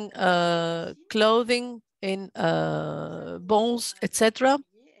 washing clothing in bowls, etc.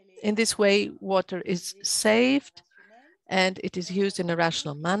 In this way, water is saved and it is used in a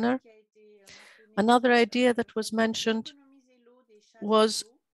rational manner. Another idea that was mentioned was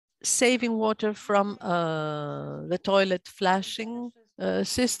saving water from the toilet flushing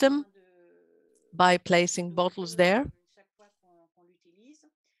system by placing bottles there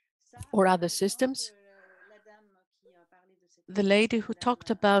or other systems. The lady who talked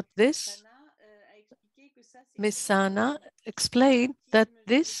about this, Ms. Sana, explained that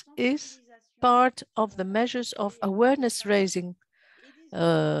this is part of the measures of awareness raising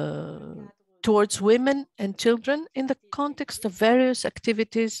towards women and children in the context of various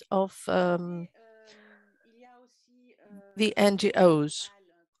activities of the NGOs.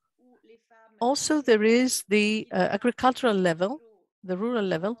 Also, there is the agricultural level, the rural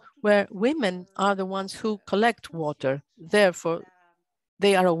level, where women are the ones who collect water. Therefore,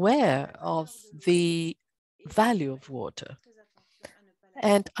 they are aware of the value of water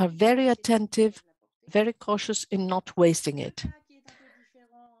and are very attentive, very cautious in not wasting it.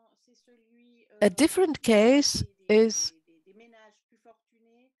 A different case is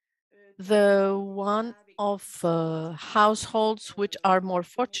the one of households which are more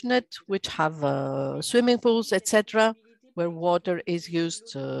fortunate, which have swimming pools, etc., where water is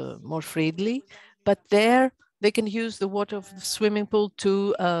used more freely. But there, they can use the water of the swimming pool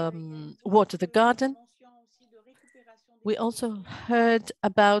to water the garden. We also heard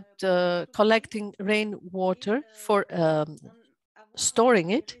about collecting rainwater for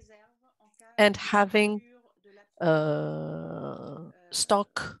storing it and having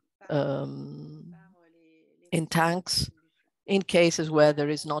stock in tanks in cases where there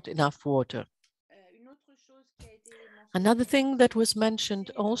is not enough water. Another thing that was mentioned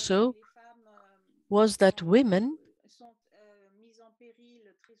also was that women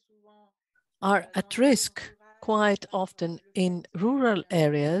are at risk quite often in rural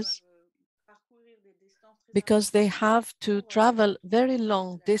areas because they have to travel very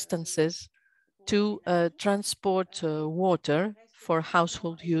long distances to transport water for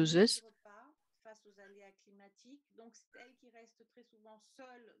household uses.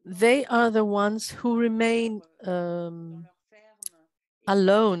 They are the ones who remain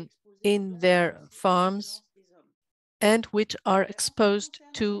alone in their farms and which are exposed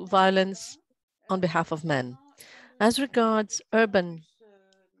to violence on behalf of men. As regards urban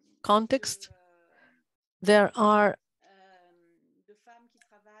context, there are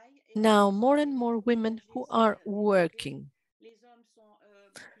now more and more women who are working,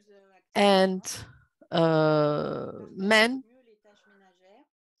 and men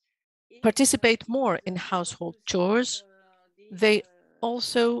participate more in household chores. They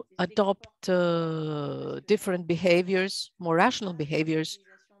also adopt different behaviors, more rational behaviors,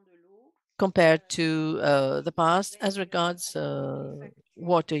 compared to the past as regards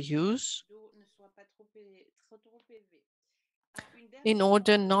water use, in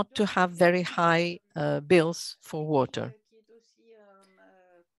order not to have very high bills for water.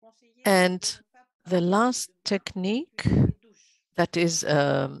 And the last technique that is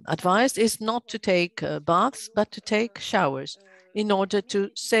advised is not to take baths, but to take showers in order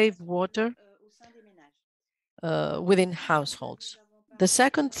to save water within households. The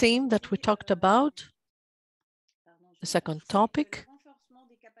second theme that we talked about, the second topic,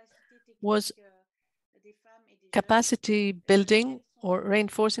 was capacity building or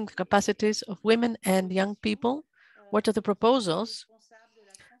reinforcing the capacities of women and young people. What are the proposals?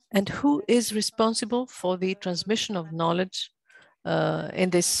 And who is responsible for the transmission of knowledge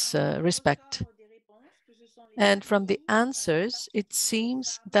in this respect? And from the answers, it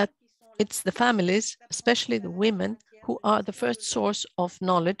seems that it's the families, especially the women, who are the first source of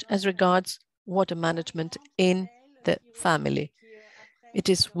knowledge as regards water management in the family. It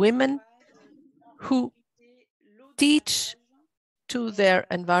is women who teach to their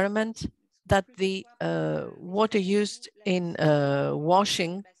environment that the water used in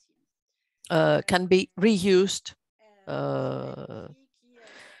washing can be reused.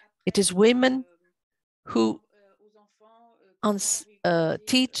 It is women who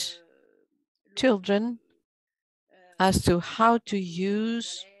teach children as to how to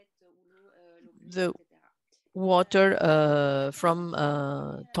use the water from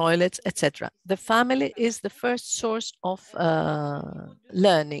toilets, etc. The family is the first source of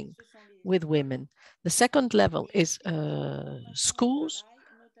learning with women. The second level is schools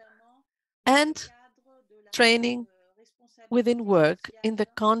and training within work in the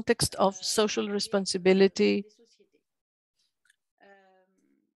context of social responsibility.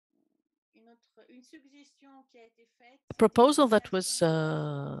 A proposal that was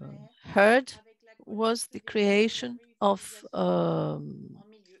heard was the creation of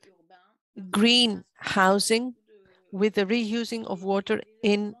green housing with the reusing of water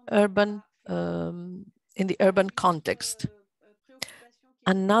in the urban context.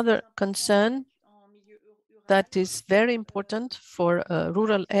 Another concern that is very important for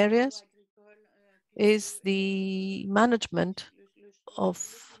rural areas is the management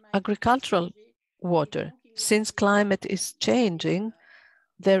of agricultural water. Since climate is changing,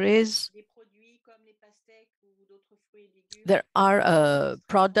 there are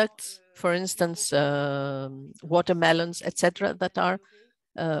products, for instance, watermelons, etc., that are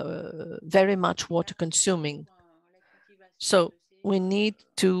very much water consuming. So we need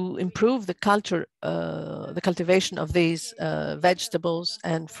to improve the cultivation of these vegetables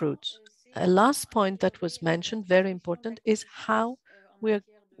and fruits. A last point that was mentioned, very important, is how we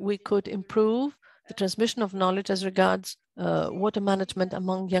could improve the transmission of knowledge as regards water management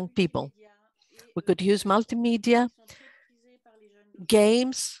among young people. We could use multimedia,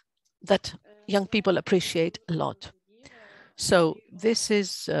 games that young people appreciate a lot. So this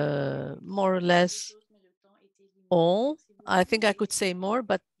is more or less all. I think I could say more,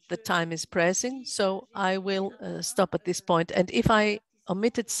 but the time is pressing, so I will stop at this point. And if I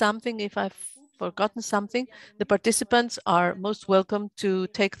omitted something, if I've forgotten something, the participants are most welcome to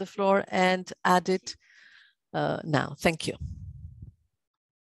take the floor and add it now. Thank you.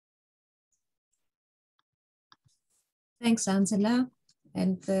 Thanks, Angela.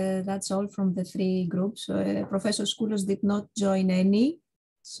 And that's all from the three groups. Professor Skoulos did not join any.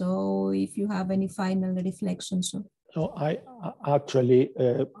 So if you have any final reflections. No, I actually,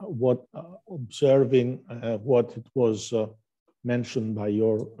 observing what it was mentioned by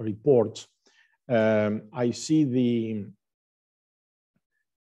your report, I see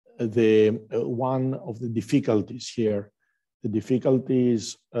one of the difficulties here. The difficulty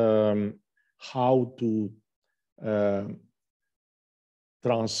is how to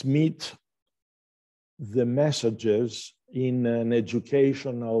transmit the messages in an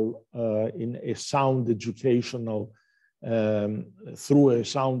educational, in a sound educational, through a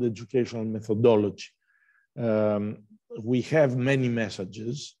sound educational methodology. We have many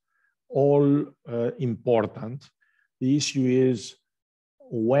messages, all important. The issue is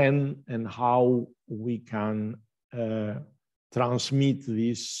when and how we can transmit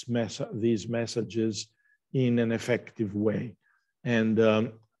these messages in an effective way. And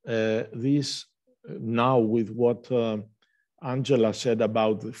this now, with what Angela said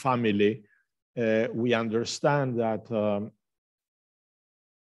about the family, we understand that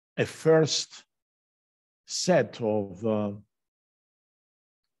a first set of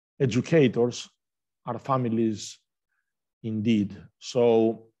educators are families indeed.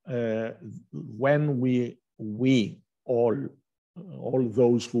 So when we all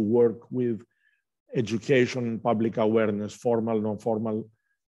those who work with education, public awareness, formal, non-formal,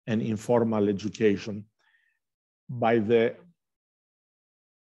 and informal education, by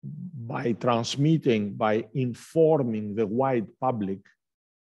transmitting, by informing the wide public,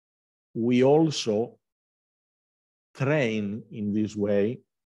 we also train in this way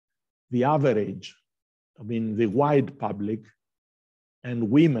the average, I mean, the wide public, and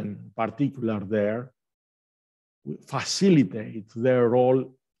women in particular there, facilitate their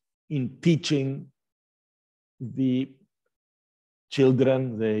role in teaching the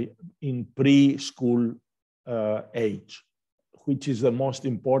children in preschool age, which is the most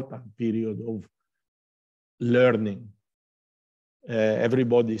important period of learning.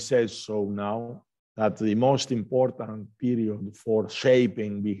 Everybody says so now, that the most important period for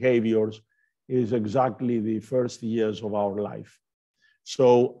shaping behaviors is exactly the first years of our life.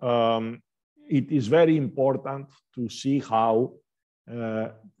 So it is very important to see how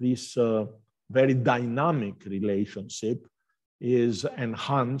this very dynamic relationship is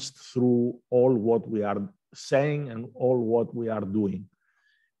enhanced through all what we are saying and all what we are doing.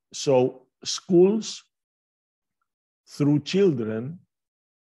 So schools, through children,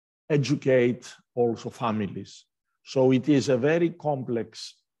 educate also families. So it is a very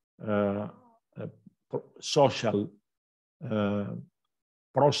complex social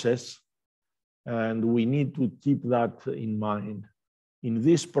process, and we need to keep that in mind. In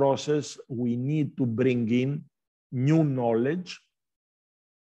this process, we need to bring in new knowledge,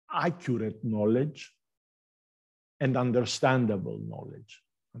 accurate knowledge, and understandable knowledge,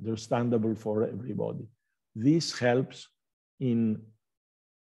 understandable for everybody. This helps in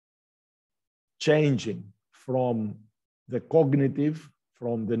changing from the cognitive,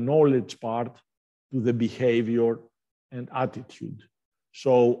 from the knowledge part, to the behavior and attitude.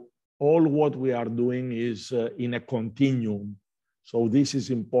 So all what we are doing is in a continuum. So this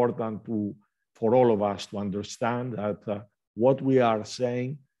is important for all of us to understand that what we are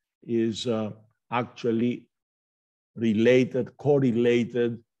saying is actually related,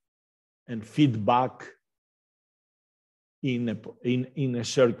 correlated, and feedback in a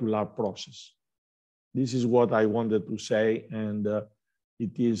circular process. This is what I wanted to say, and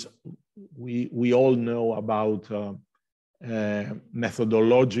it is, we all know about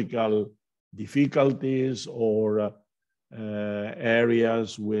methodological difficulties or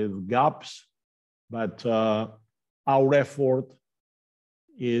areas with gaps, but our effort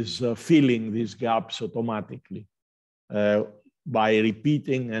is filling these gaps automatically by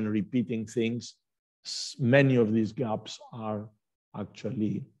repeating and repeating things. Many of these gaps are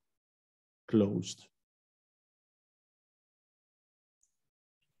actually closed.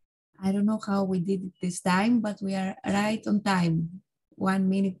 I don't know how we did it this time, but we are right on time. 1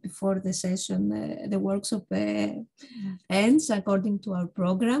 minute before the session, the workshop ends according to our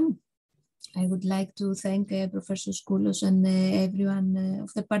program. I would like to thank Professor Skoulos and everyone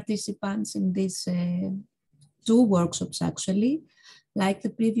of the participants in these 2 workshops actually. Like the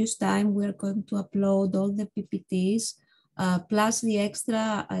previous time, we're going to upload all the PPTs plus the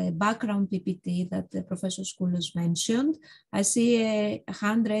extra background PPT that Professor Skoulos mentioned. I see a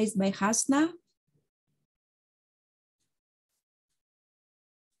hand raised by Hasna.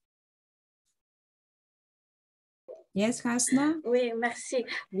 Yes, Hasna? Oui, merci.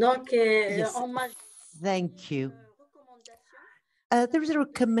 Donc, yes, thank you. There is a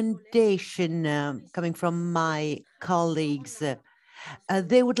recommendation coming from my colleagues.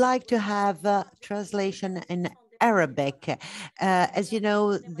 They would like to have translation in Arabic. As you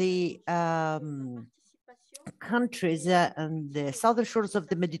know, the countries on the southern shores of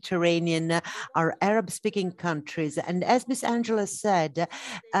the Mediterranean are Arab-speaking countries. And as Ms. Angela said,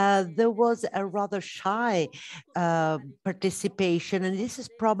 there was a rather shy participation, and this is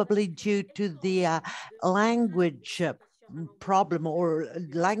probably due to the language problem or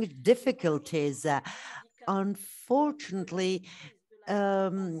language difficulties. Unfortunately,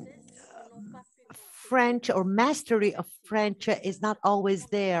 French or mastery of French is not always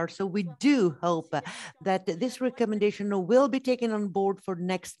there. So we do hope that this recommendation will be taken on board for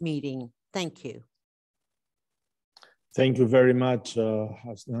next meeting. Thank you. Thank you very much,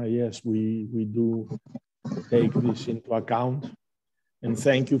 Hasna. Yes, we do take this into account. And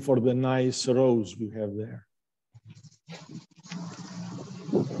thank you for the nice rows we have there.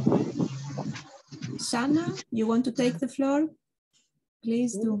 Sana, you want to take the floor?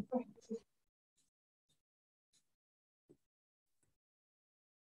 Please do.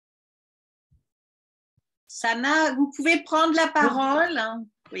 Sana, vous pouvez prendre la parole.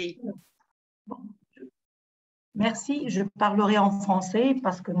 Oui. Merci, je parlerai en français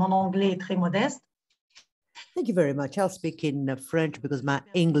parce que mon anglais est très modeste. Thank you very much. I'll speak in French because my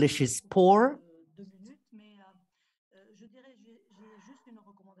English is poor.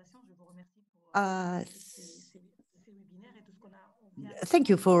 Thank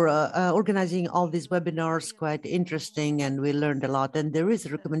you for organizing all these webinars, quite interesting, and we learned a lot. And there is a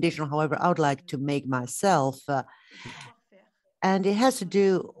recommendation, however, I would like to make myself. And it has to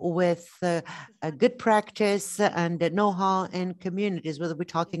do with a good practice and know-how in communities, whether we're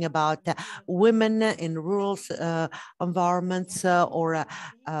talking about women in rural environments or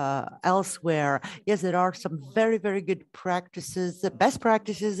elsewhere. Yes, there are some very, very good practices, best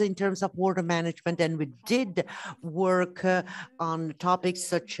practices in terms of water management. And we did work on topics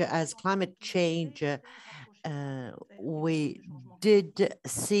such as climate change. We did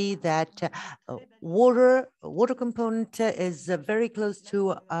see that water component is very close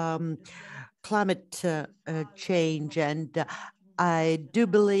to climate change, and I do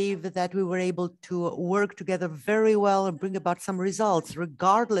believe that we were able to work together very well and bring about some results,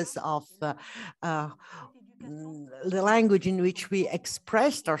 regardless of the language in which we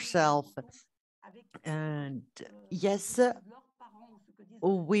expressed ourselves. And yes,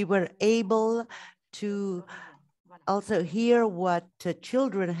 we were able to also hear what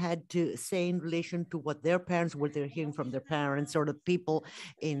children had to say in relation to what their parents, what they're hearing from their parents or the people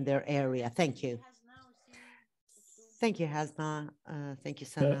in their area. Thank you. Thank you, Hasna. Thank you,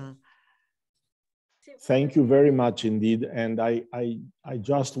 Sana. Thank you very much indeed. And I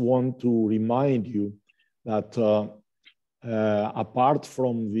just want to remind you that apart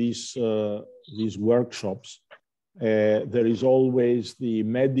from these workshops, there is always the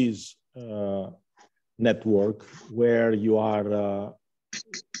MEDIS network where you are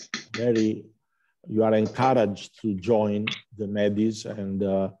encouraged to join the MEDIS,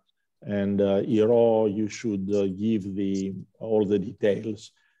 and Iro, you should give all the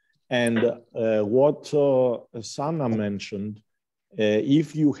details. And what Sana mentioned,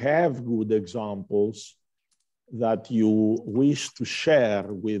 if you have good examples that you wish to share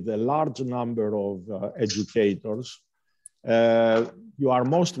with a large number of educators, you are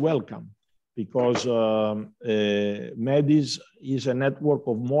most welcome, because MEDIS is a network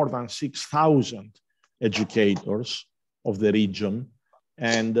of more than 6,000 educators of the region.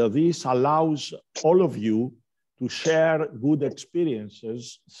 And this allows all of you to share good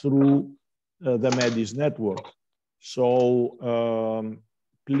experiences through the MEDIS network. So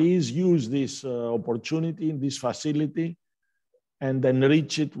please use this opportunity, this facility, and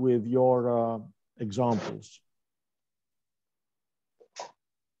enrich it with your examples.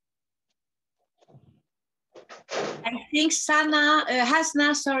 I think Sana,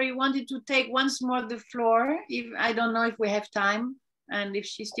 Hasna, sorry, wanted to take once more the floor. I don't know if we have time, and if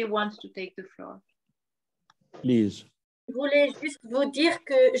she still wants to take the floor. Please. Je voulais juste vous dire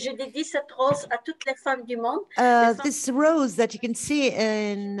que je dédie cette rose à toutes les femmes du monde. This rose that you can see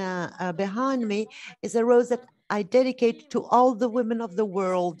in behind me is a rose that I dedicate to all the women of the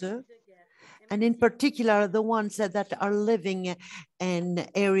world, and in particular the ones that are living in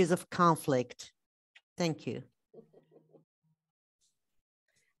areas of conflict. Thank you.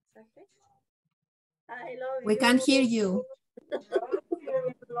 We can't hear you.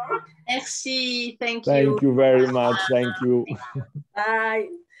 Merci, thank you. Thank you very much, thank you. Bye.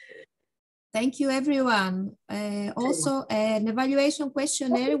 Thank you, everyone. Also, an evaluation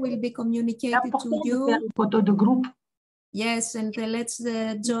questionnaire will be communicated to you. Photo de group. Yes, and let's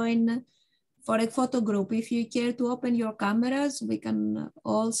join for a photo group. If you care to open your cameras, we can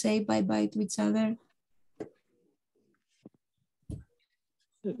all say bye-bye to each other.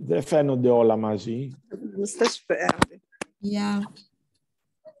 Δεν φαίνονται όλα μαζί. Yeah.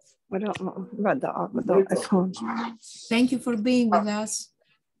 Thank you for being with us.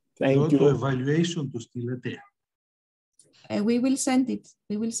 Thank you. Το evaluation το στείλετε. We will send it.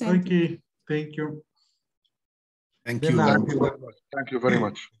 We will send it. Okay, thank you. Thank you very much. Thank you very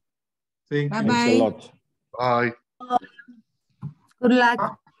much. Thank you. Bye-bye. Thanks a lot. Bye. Good luck.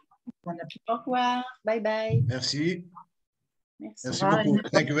 Au revoir. Bye bye. Merci. Merci. Merci beaucoup.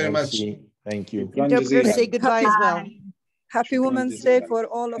 Thank you very much. Thank you. Interpreters say goodbye as well. Happy Women's Day for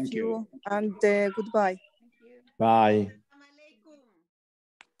all of you, and goodbye. Bye.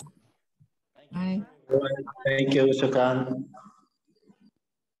 Bye. Thank you, Shukran.